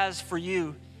he has for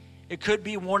you, it could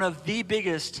be one of the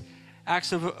biggest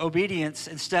acts of obedience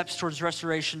and steps towards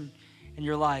restoration in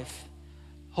your life.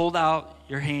 Hold out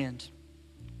your hand.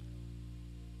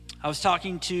 I was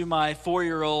talking to my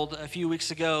 4-year-old a few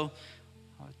weeks ago.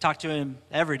 I talk to him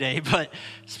every day, but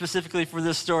specifically for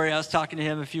this story, I was talking to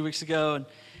him a few weeks ago, and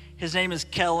his name is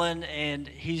Kellen, and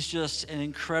he's just an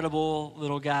incredible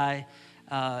little guy.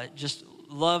 Just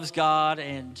loves God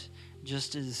and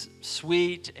just is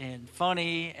sweet and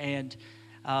funny. And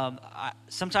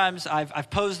sometimes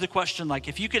I've posed the question, like,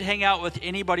 if you could hang out with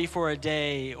anybody for a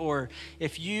day, or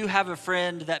if you have a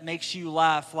friend that makes you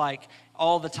laugh like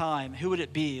all the time, who would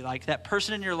it be? Like that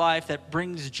person in your life that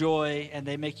brings joy and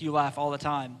they make you laugh all the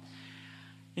time.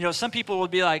 You know, some people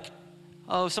would be like,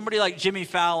 oh, somebody like Jimmy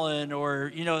Fallon,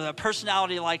 or, you know, a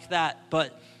personality like that.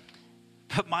 But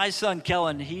my son,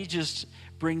 Kellen, he just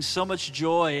brings so much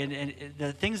joy, and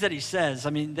the things that he says, I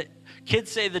mean,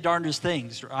 kids say the darndest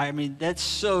things, right? I mean, that's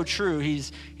so true.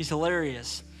 He's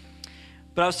hilarious.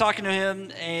 But I was talking to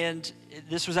him, and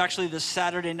this was actually the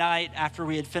Saturday night after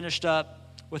we had finished up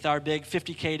with our big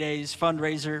 50K Days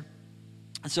fundraiser.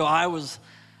 And so I was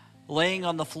laying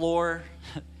on the floor,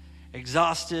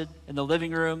 exhausted, in the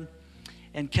living room,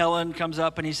 and Kellen comes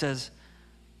up and he says,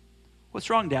 "What's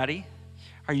wrong, Daddy?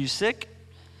 Are you sick?"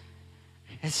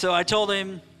 And so I told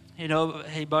him, you know,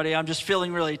 "Hey, buddy, I'm just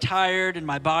feeling really tired and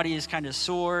my body is kind of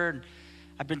sore. And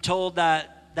I've been told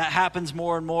that happens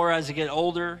more and more as I get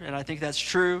older, and I think that's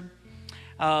true.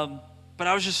 But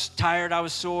I was just tired, I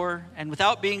was sore." And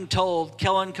without being told,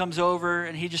 Kellen comes over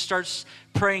and he just starts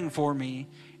praying for me.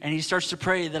 And he starts to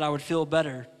pray that I would feel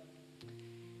better.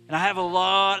 And I have a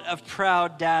lot of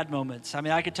proud dad moments. I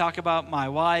mean, I could talk about my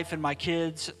wife and my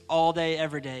kids all day,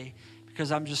 every day,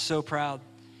 because I'm just so proud.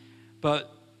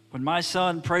 But when my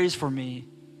son prays for me,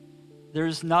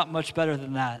 there's not much better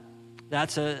than that.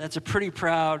 That's a pretty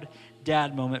proud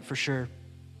dad moment for sure.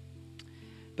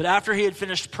 But after he had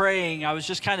finished praying, I was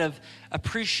just kind of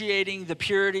appreciating the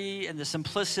purity and the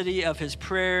simplicity of his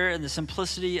prayer and the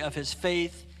simplicity of his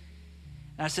faith.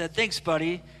 And I said, "Thanks,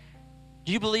 buddy.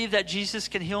 Do you believe that Jesus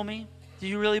can heal me? Do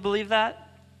you really believe that?"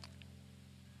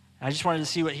 I just wanted to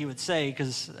see what he would say,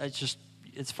 because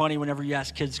it's funny whenever you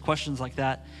ask kids questions like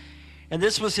that. And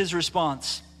this was his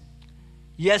response: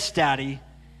 "Yes, Daddy,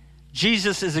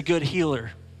 Jesus is a good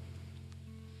healer."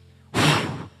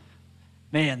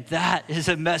 Man, that is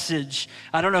a message.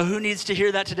 I don't know who needs to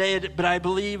hear that today, but I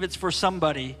believe it's for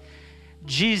somebody.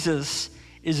 Jesus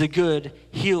is a good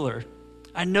healer.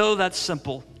 I know that's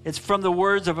simple. It's from the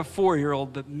words of a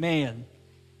 4-year-old, but man,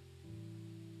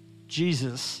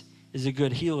 Jesus is a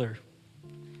good healer.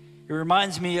 It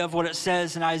reminds me of what it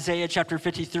says in Isaiah chapter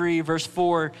 53, verse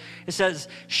 4. It says,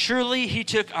 "Surely he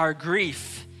took our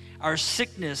grief, our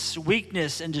sickness,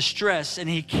 weakness, and distress, and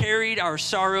he carried our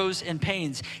sorrows and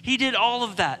pains." He did all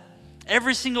of that.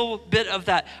 Every single bit of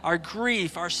that. Our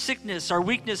grief, our sickness, our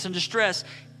weakness, and distress.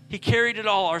 He carried it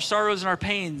all, our sorrows and our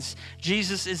pains.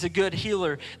 Jesus is a good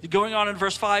healer. Going on in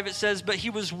verse 5, it says, "But he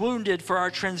was wounded for our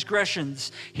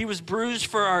transgressions. He was bruised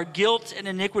for our guilt and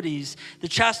iniquities. The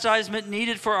chastisement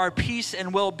needed for our peace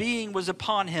and well-being was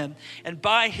upon him. And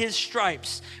by his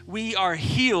stripes we are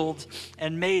healed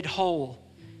and made whole."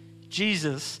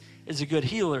 Jesus is a good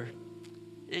healer.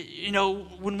 You know,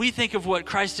 when we think of what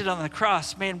Christ did on the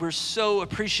cross, man, we're so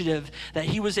appreciative that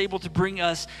he was able to bring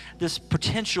us this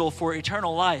potential for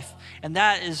eternal life. And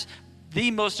that is the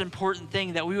most important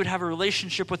thing, that we would have a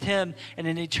relationship with him and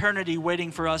an eternity waiting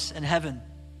for us in heaven.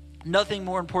 Nothing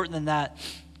more important than that.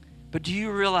 But do you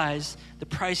realize the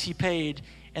price he paid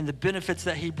and the benefits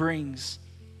that he brings?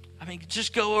 I mean,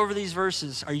 just go over these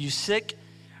verses. Are you sick?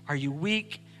 Are you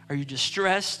weak? Are you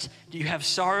distressed? Do you have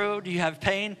sorrow? Do you have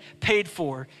pain? Paid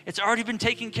for. It's already been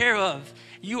taken care of.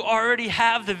 You already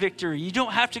have the victory. You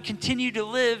don't have to continue to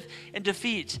live in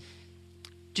defeat.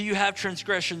 Do you have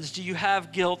transgressions? Do you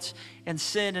have guilt and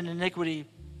sin and iniquity?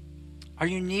 Are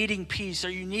you needing peace?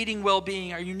 Are you needing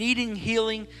well-being? Are you needing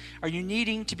healing? Are you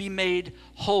needing to be made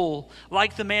whole?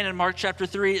 Like the man in Mark chapter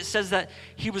 3, it says that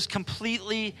he was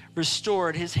completely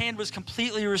restored. His hand was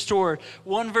completely restored.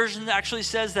 One version actually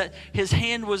says that his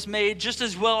hand was made just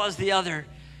as well as the other.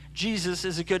 Jesus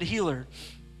is a good healer.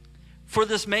 For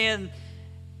this man,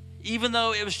 even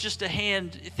though it was just a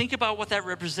hand, think about what that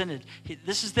represented.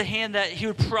 This is the hand that he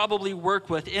would probably work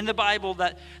with. In the Bible,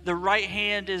 that the right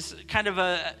hand is kind of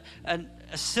a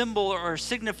symbol or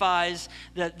signifies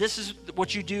that this is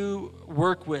what you do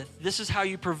work with. This is how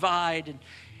you provide.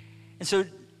 And so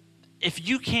if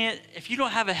you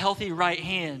don't have a healthy right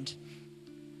hand,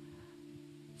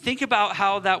 think about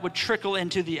how that would trickle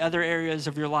into the other areas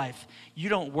of your life. You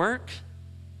don't work.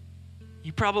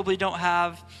 You probably don't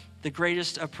have the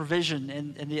greatest of provision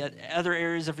in the other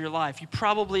areas of your life. You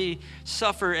probably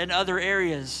suffer in other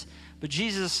areas, but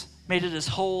Jesus made it as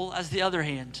whole as the other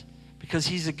hand because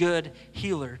he's a good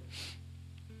healer.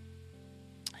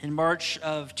 In March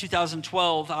of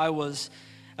 2012, I was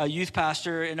a youth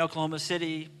pastor in Oklahoma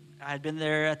City. I had been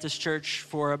there at this church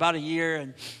for about a year,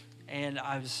 and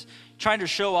I was trying to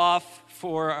show off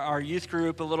for our youth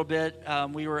group a little bit.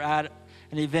 We were at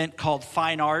an event called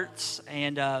Fine Arts,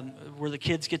 and where the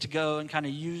kids get to go and kind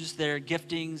of use their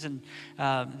giftings and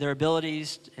their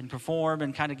abilities and perform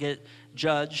and kind of get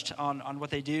judged on what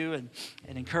they do and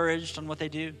encouraged on what they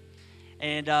do.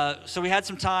 And so we had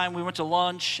some time. We went to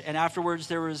lunch, and afterwards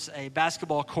there was a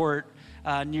basketball court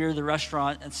near the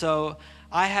restaurant. And so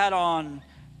I had on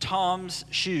Tom's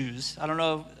shoes. I don't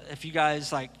know if you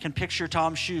guys can picture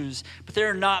Tom's shoes, but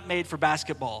they're not made for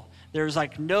basketball. There's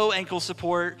no ankle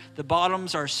support. The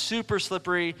bottoms are super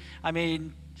slippery. I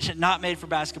mean, not made for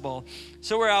basketball.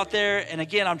 So we're out there, and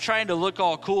again, I'm trying to look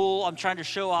all cool. I'm trying to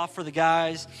show off for the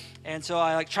guys. And so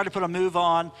I try to put a move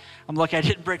on. I'm lucky I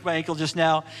didn't break my ankle just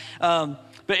now. But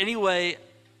anyway,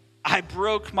 I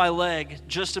broke my leg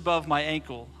just above my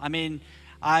ankle. I mean,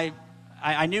 I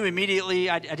knew immediately.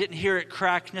 I didn't hear it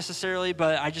crack necessarily,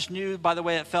 but I just knew by the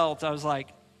way it felt. I was like,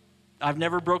 I've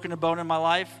never broken a bone in my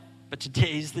life, but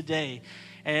today's the day.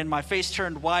 And my face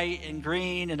turned white and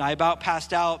green, and I about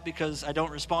passed out because I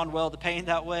don't respond well to pain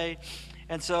that way.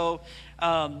 And so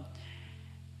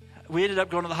we ended up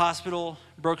going to the hospital,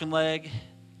 broken leg,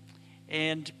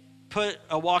 and put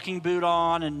a walking boot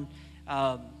on and,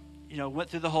 went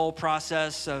through the whole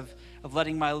process of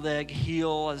letting my leg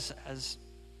heal as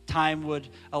time would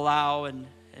allow and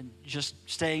just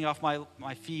staying off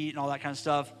my feet and all that kind of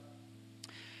stuff.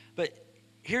 But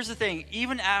here's the thing,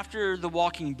 even after the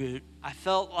walking boot, I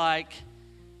felt like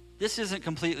this isn't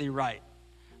completely right.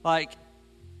 Like,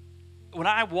 when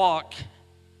I walk,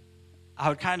 I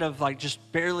would kind of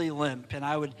just barely limp, and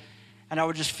I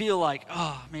would just feel like,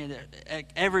 oh man,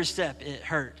 every step it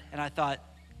hurt. And I thought,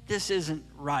 this isn't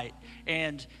right.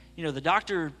 And, the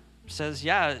doctor says,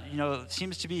 yeah, it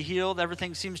seems to be healed,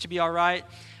 everything seems to be all right.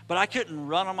 But I couldn't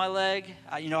run on my leg.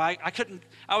 I couldn't.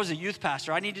 I was a youth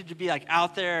pastor. I needed to be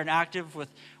out there and active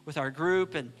with our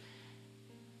group, and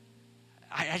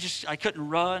I couldn't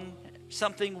run.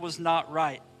 Something was not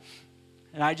right,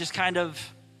 and I just kind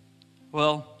of,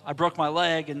 I broke my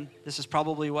leg, and this is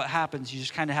probably what happens. You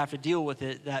just kind of have to deal with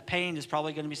it. That pain is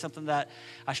probably going to be something that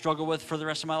I struggle with for the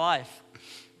rest of my life.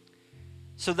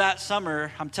 So that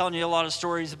summer, I'm telling you a lot of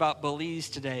stories about Belize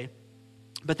today.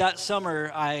 But that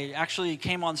summer, I actually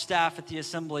came on staff at the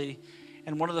assembly,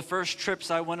 and one of the first trips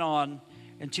I went on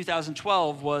in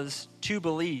 2012 was to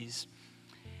Belize.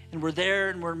 And we're there,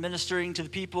 and we're ministering to the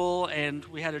people, and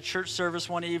we had a church service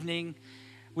one evening.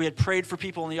 We had prayed for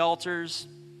people on the altars.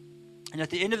 And at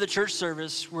the end of the church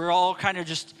service, we're all kind of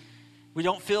we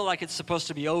don't feel like it's supposed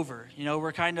to be over.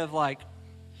 We're kind of like,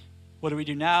 what do we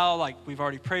do now? We've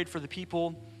already prayed for the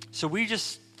people. So we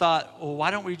just thought, well,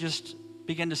 why don't we just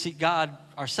begin to seek God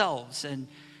ourselves and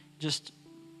just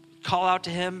call out to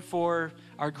him for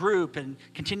our group and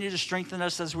continue to strengthen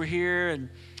us as we're here.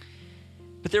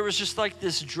 But there was just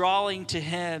this drawing to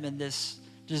him and this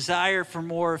desire for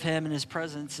more of him and his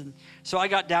presence. And so I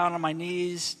got down on my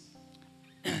knees,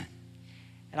 and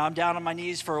I'm down on my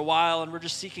knees for a while, and we're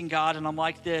just seeking God, and I'm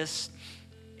like this,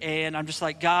 and I'm just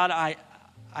like, God,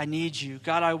 I need you.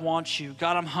 God, I want you.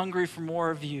 God, I'm hungry for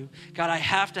more of you. God, I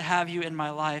have to have you in my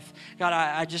life. God,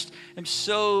 I just am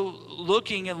so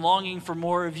looking and longing for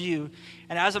more of you.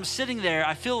 And as I'm sitting there,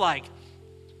 I feel like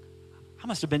I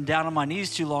must have been down on my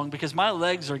knees too long because my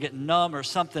legs are getting numb or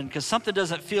something, because something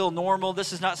doesn't feel normal.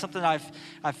 This is not something I've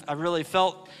really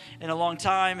felt in a long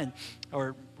time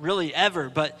or really ever.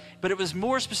 But it was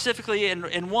more specifically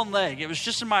in one leg. It was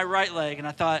just in my right leg. And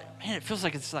I thought, man, it feels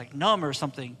like it's numb or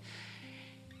something.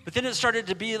 But then it started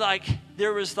to be like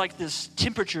there was like this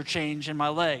temperature change in my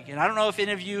leg. And I don't know if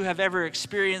any of you have ever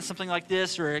experienced something like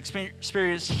this or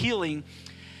experienced healing,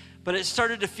 but it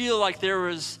started to feel like there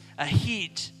was a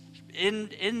heat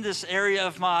in this area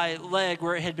of my leg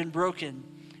where it had been broken.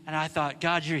 And I thought,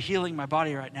 God, you're healing my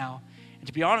body right now. And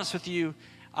to be honest with you,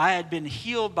 I had been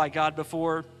healed by God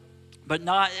before, but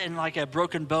not in like a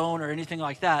broken bone or anything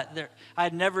like that. I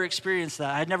had never experienced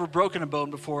that. I had never broken a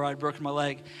bone before I had broken my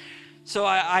leg. So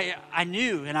I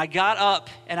knew, and I got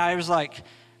up, and I was like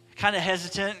kind of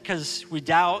hesitant because we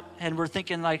doubt, and we're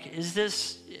thinking like, is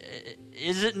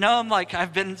it numb? Like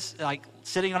I've been like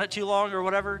sitting on it too long or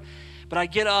whatever. But I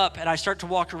get up, and I start to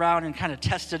walk around and kind of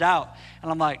test it out. And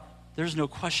I'm like, there's no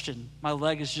question. My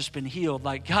leg has just been healed.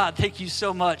 Like, God, thank you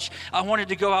so much. I wanted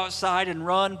to go outside and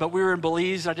run, but we were in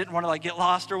Belize. I didn't want to like get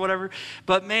lost or whatever.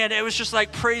 But man, it was just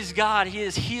like, praise God. He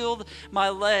has healed my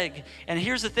leg. And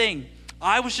here's the thing.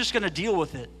 I was just going to deal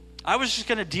with it. I was just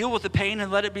going to deal with the pain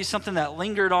and let it be something that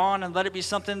lingered on and let it be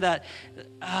something that,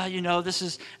 this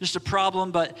is just a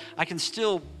problem, but I can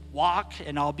still walk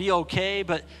and I'll be okay.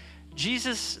 But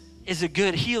Jesus is a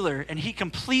good healer, and he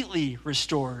completely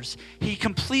restores. He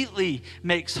completely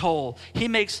makes whole. He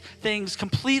makes things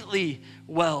completely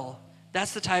well.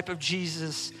 That's the type of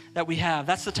Jesus that we have.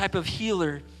 That's the type of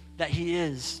healer that he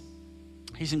is.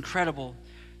 He's incredible.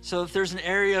 So if there's an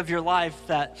area of your life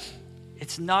that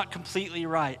it's not completely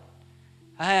right,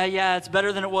 it's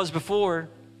better than it was before.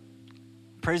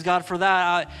 Praise God for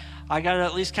that. I got to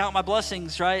at least count my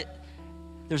blessings, right?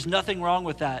 There's nothing wrong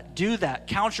with that. Do that.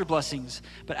 Count your blessings.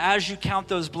 But as you count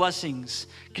those blessings,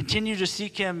 continue to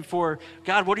seek him for,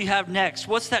 God, what do you have next?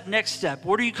 What's that next step?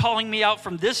 What are you calling me out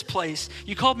from this place?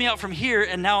 You called me out from here,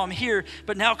 and now I'm here.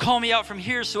 But now call me out from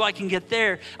here so I can get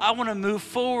there. I want to move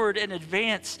forward and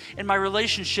advance in my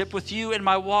relationship with you and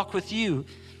my walk with you.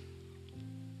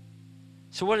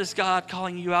 So what is God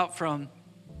calling you out from?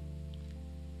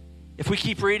 If we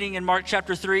keep reading in Mark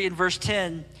chapter 3 and verse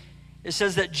 10, it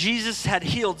says that Jesus had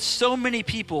healed so many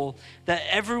people that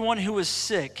everyone who was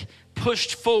sick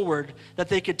pushed forward that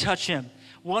they could touch him.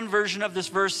 One version of this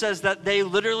verse says that they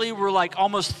literally were like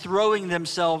almost throwing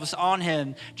themselves on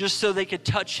him just so they could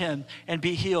touch him and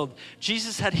be healed.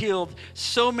 Jesus had healed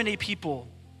so many people.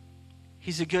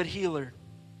 He's a good healer.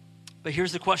 But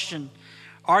here's the question.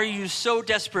 Are you so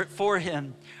desperate for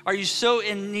him? Are you so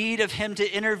in need of him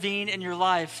to intervene in your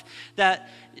life that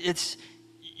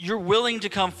you're willing to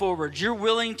come forward? You're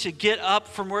willing to get up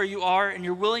from where you are, and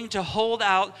you're willing to hold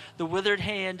out the withered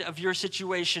hand of your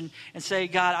situation and say,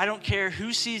 God, I don't care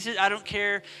who sees it. I don't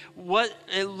care what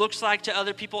it looks like to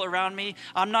other people around me.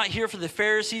 I'm not here for the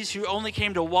Pharisees who only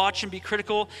came to watch and be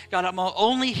critical. God, I'm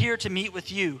only here to meet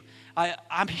with you.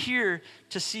 I'm here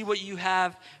to see what you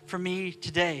have for me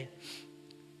today.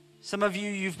 Some of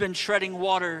you've been treading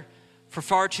water for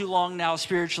far too long now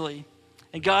spiritually.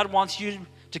 And God wants you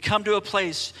to come to a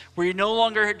place where you no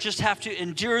longer just have to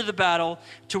endure the battle,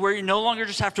 to where you no longer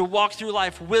just have to walk through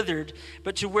life withered,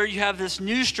 but to where you have this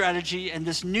new strategy and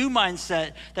this new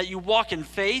mindset that you walk in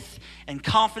faith and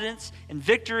confidence and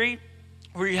victory,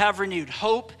 where you have renewed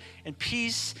hope and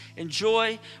peace and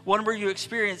joy, one where you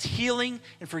experience healing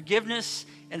and forgiveness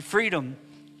and freedom.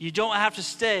 You don't have to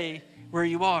stay where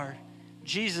you are.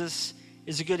 Jesus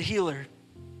is a good healer.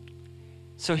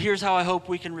 So here's how I hope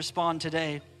we can respond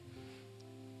today.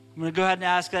 I'm going to go ahead and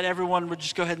ask that everyone would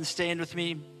just go ahead and stand with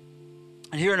me.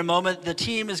 And here in a moment, the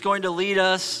team is going to lead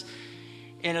us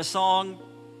in a song.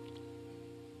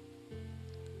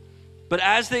 But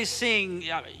as they sing,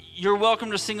 you're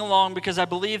welcome to sing along, because I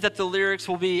believe that the lyrics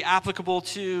will be applicable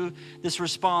to this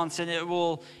response, and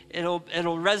it'll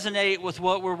resonate with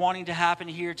what we're wanting to happen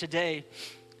here today.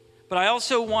 But I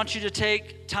also want you to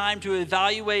take time to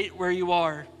evaluate where you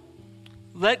are.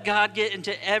 Let God get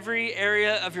into every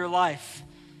area of your life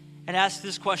and ask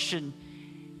this question: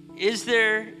 is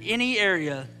there any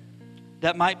area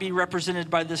that might be represented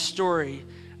by this story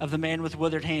of the man with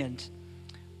withered hand?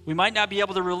 We might not be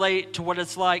able to relate to what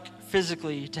it's like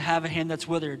physically to have a hand that's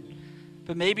withered,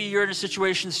 but maybe you're in a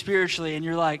situation spiritually and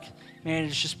you're like, man,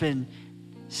 it's just been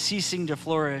ceasing to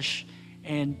flourish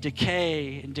and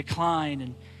decay and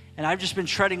decline, and I've just been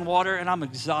treading water and I'm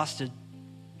exhausted.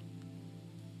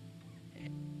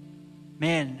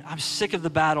 Man, I'm sick of the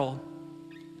battle.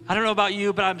 I don't know about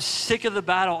you, but I'm sick of the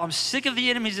battle. I'm sick of the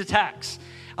enemy's attacks.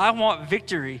 I want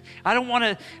victory. I don't want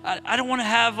to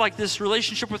have like this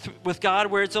relationship with God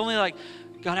where it's only like,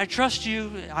 God, I trust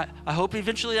you. I hope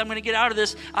eventually I'm going to get out of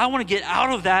this. I want to get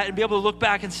out of that and be able to look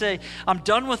back and say, I'm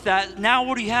done with that. Now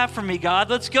what do you have for me, God?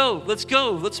 Let's go. Let's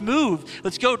go. Let's move.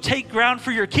 Let's go take ground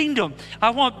for your kingdom.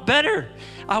 I want better.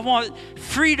 I want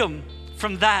freedom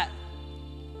from that.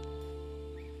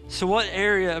 So what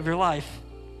area of your life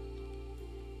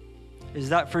is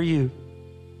that for you?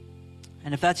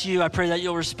 And if that's you, I pray that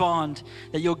you'll respond,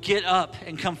 that you'll get up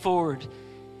and come forward.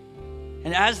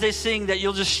 And as they sing, that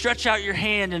you'll just stretch out your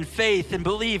hand in faith and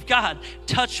believe, God,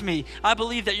 touch me. I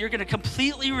believe that you're going to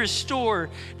completely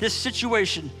restore this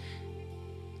situation.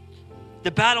 The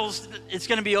battle's, it's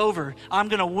going to be over. I'm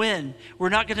going to win. We're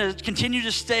not going to continue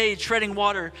to stay treading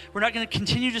water. We're not going to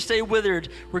continue to stay withered.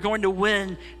 We're going to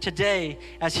win today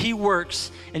as he works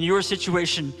in your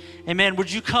situation. Amen.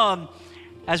 Would you come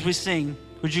as we sing?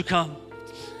 Would you come?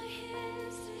 My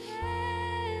hands to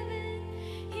heaven,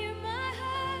 hear my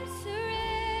heart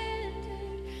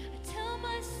surrendered. I tell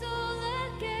my soul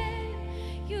again,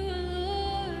 you are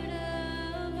Lord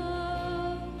of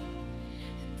all.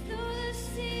 And though the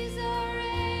seas are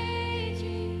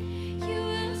raging, you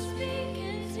will speak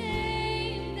and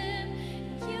tame them.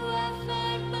 And you I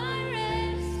find my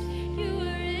rest, you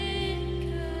are in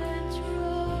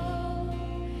control.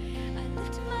 I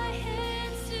lift my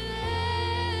hands to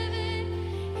heaven,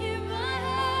 hear my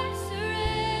heart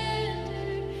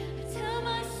surrendered. I tell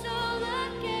my soul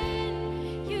again,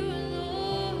 you are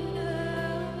Lord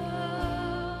of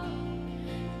all.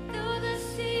 Though the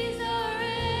seas are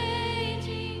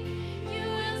raging, you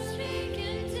will speak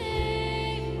and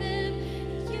tame them.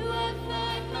 You I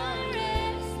find my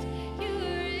rest, you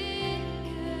are in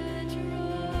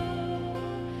control.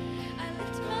 I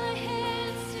lift my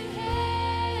hands to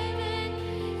heaven,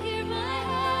 hear my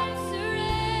heart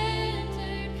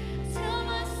surrendered. I tell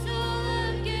my soul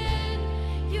again,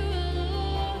 you are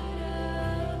Lord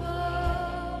of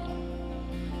all.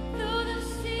 Though the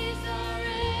seas are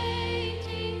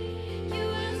raging, you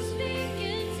will speak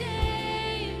and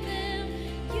tame them.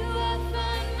 You I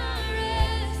find my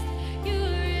rest, you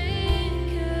are in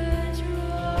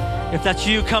control. If that's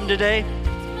you, come today.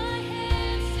 My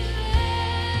hands to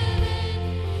heaven,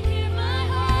 hear my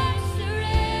heart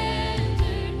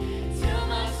surrendered. Tell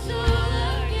my soul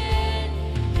again,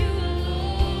 you are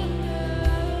Lord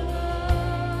of all.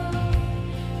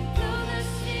 Though the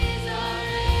seas are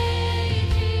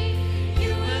raging,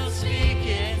 you will speak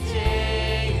and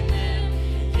tame them.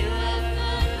 You have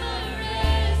found my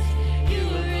rest, you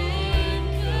are in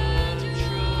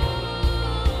control.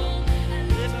 I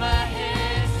lift my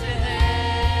hands to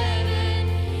heaven,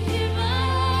 hear my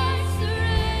heart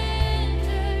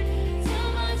surrendered. Tell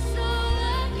my soul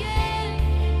again,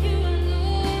 you are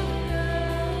Lord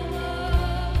of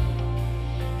all.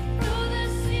 Though the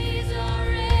seas are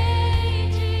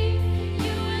raging,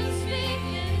 you will speak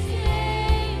and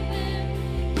tame them.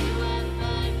 You have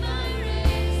found my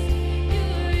rest, you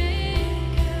are in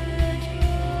control.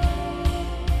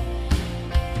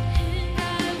 And I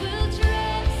will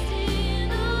trust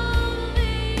in only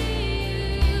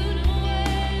you.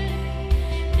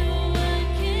 No one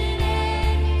can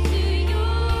add to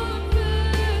your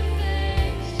perfection.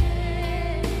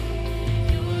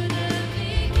 You're the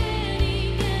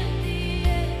beginning and the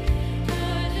end,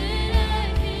 more than I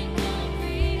can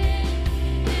comprehend.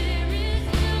 There is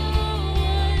no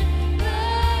one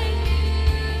like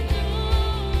you, no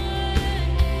one.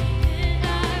 And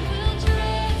I will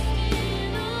trust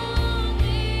in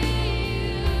only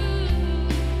you.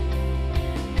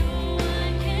 No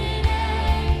one can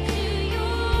add to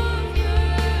your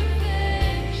perfection.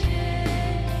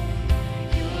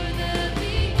 You're the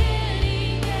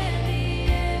beginning and the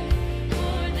end,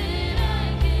 more than I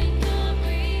can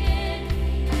comprehend.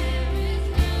 There is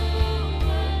no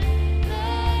one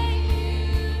like you,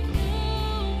 no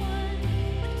one.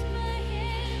 Lift my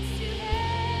hands to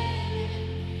heaven,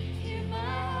 hear my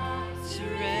heart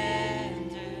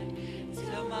Surrender,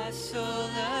 tell my soul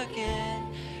again,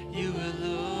 you are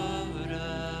Lord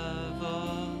of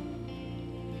all.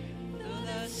 Though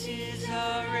the seas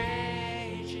are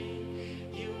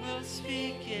raging, you will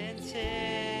speak and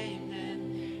tame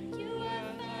them. You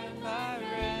are my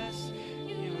rest,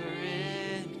 you are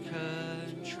in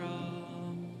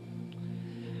control.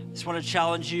 I just want to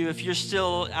challenge you, if you're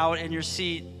still out in your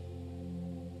seat,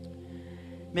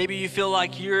 maybe you feel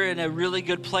like you're in a really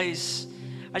good place.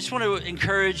 I just want to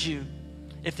encourage you.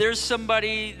 If there's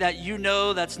somebody that you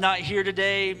know that's not here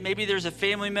today, maybe there's a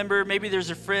family member, maybe there's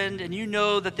a friend, and you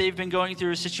know that they've been going through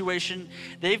a situation,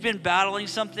 they've been battling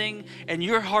something, and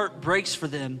your heart breaks for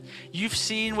them. You've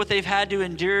seen what they've had to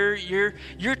endure.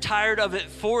 You're tired of it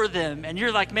for them, and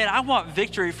you're like, man, I want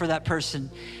victory for that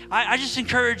person. I just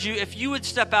encourage you, if you would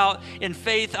step out in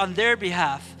faith on their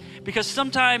behalf, because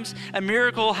sometimes a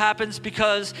miracle happens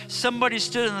because somebody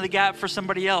stood in the gap for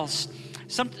somebody else.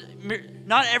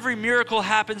 not every miracle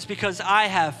happens because I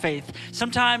have faith.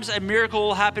 Sometimes a miracle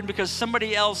will happen because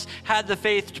somebody else had the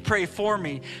faith to pray for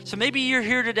me. So maybe you're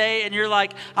here today and you're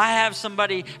like, I have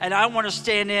somebody and I want to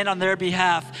stand in on their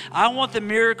behalf. I want the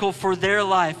miracle for their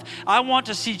life. I want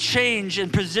to see change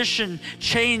and position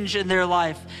change in their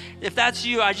life. If that's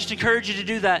you, I just encourage you to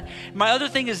do that. My other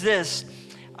thing is this.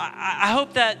 I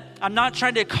hope that I'm not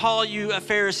trying to call you a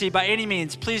Pharisee by any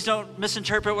means. Please don't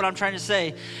misinterpret what I'm trying to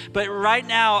say. But right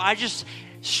now, I just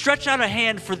stretch out a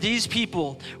hand for these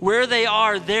people. Where they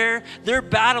are, they're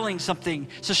battling something.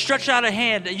 So stretch out a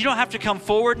hand. You don't have to come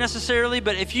forward necessarily,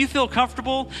 but if you feel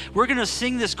comfortable, we're going to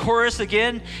sing this chorus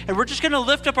again, and we're just going to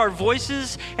lift up our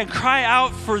voices and cry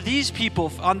out for these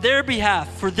people on their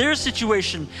behalf, for their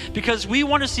situation, because we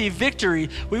want to see victory.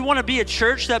 We want to be a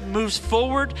church that moves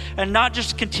forward and not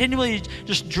just continually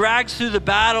just drags through the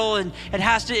battle and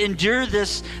has to endure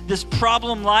this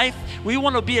problem life. We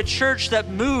want to be a church that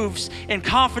moves in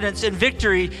confidence and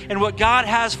victory in what God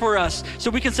has for us. So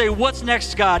we can say, what's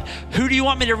next, God? Who do you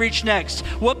want me to reach next?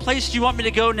 What place do you want me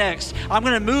to go next? I'm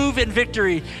going to move in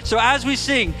victory. So as we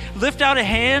sing, lift out a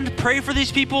hand, pray for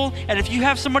these people. And if you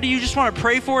have somebody you just want to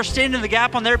pray for, stand in the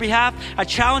gap on their behalf, I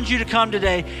challenge you to come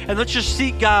today and let's just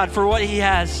seek God for what he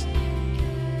has.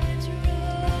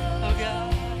 Oh God.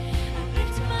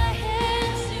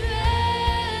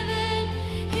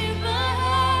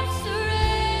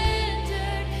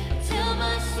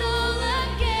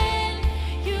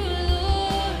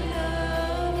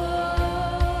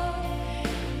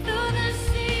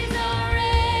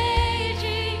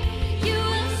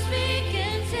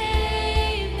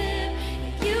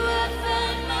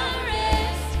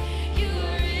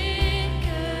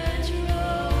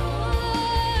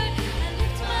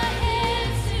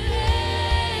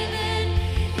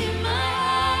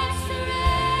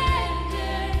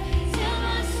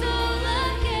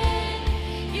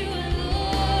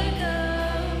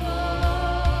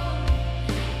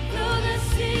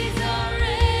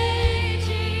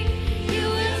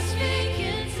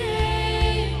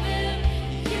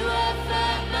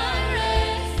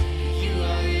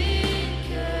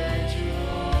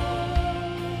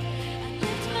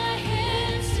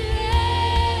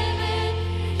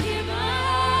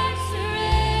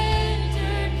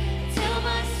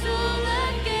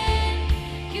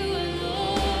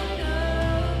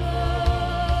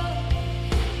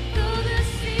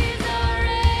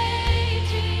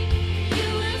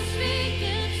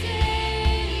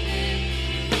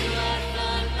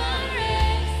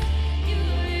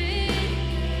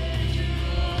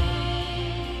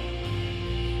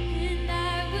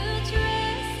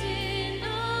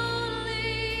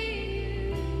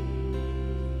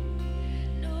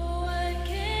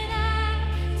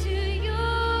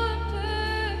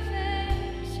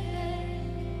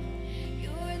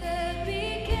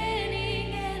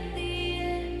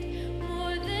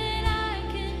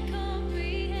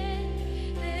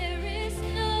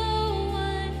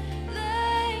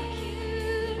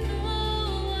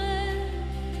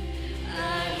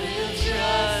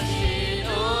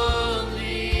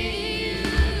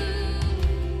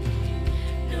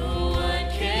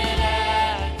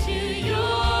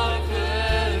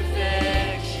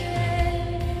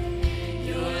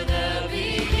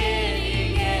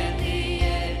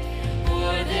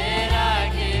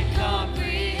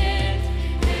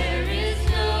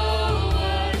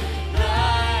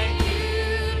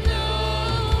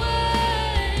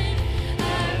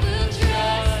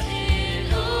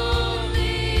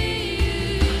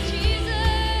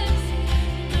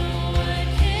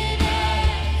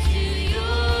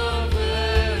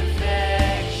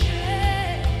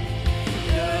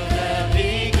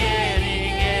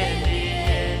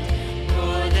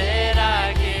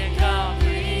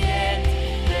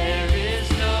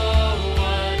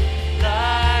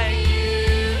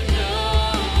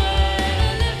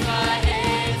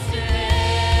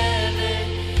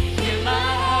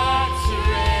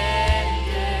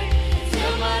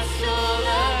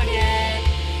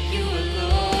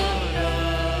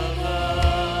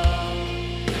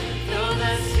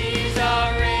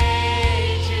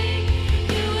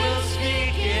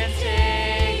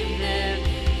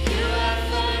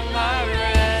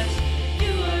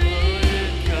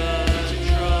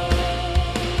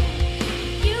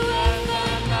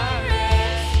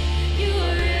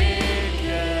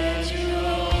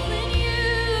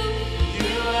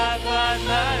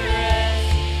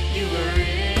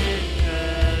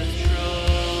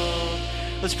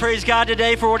 Let's praise God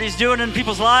today for what he's doing in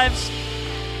people's lives.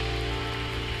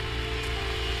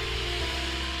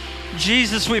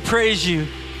 Jesus, we praise you.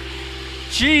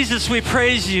 Jesus, we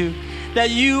praise you that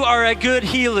you are a good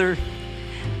healer.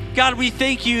 God, we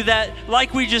thank you that,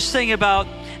 like we just sang about,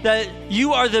 that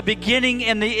you are the beginning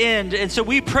and the end. And so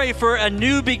we pray for a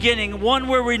new beginning, one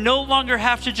where we no longer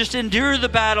have to just endure the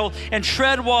battle and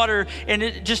tread water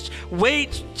and just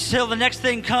wait till the next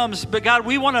thing comes. But God,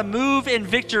 we want to move in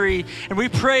victory, and we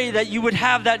pray that you would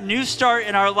have that new start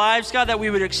in our lives, God, that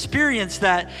we would experience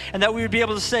that, and that we would be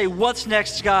able to say, what's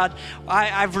next, God?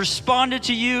 I've responded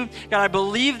to you. God, I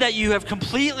believe that you have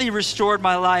completely restored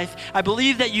my life. I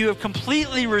believe that you have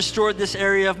completely restored this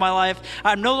area of my life.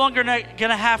 I'm no longer going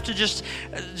to have to just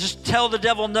tell the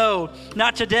devil no,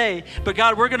 not today. But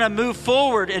God, we're going to move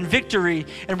forward in victory,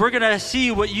 and we're going to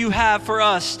see what you have for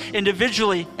us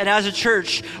individually and as a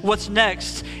church, what's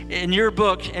next in your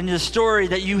book and the story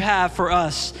that you have for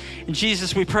us. In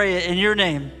Jesus, we pray it in your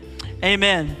name.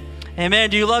 Amen. Amen.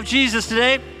 Do you love Jesus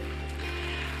today?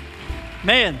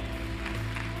 Man,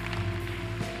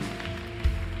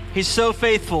 he's so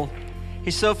faithful.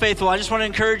 He's so faithful. I just want to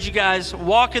encourage you guys,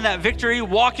 walk in that victory,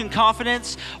 walk in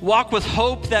confidence, walk with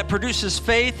hope that produces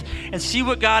faith, and see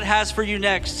what God has for you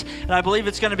next. And I believe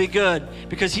it's going to be good,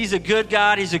 because he's a good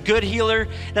God. He's a good healer.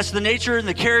 That's the nature and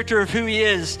the character of who he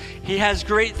is. He has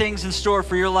great things in store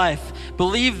for your life.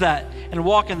 Believe that and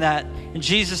walk in that. In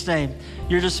Jesus' name,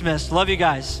 you're dismissed. Love you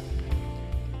guys.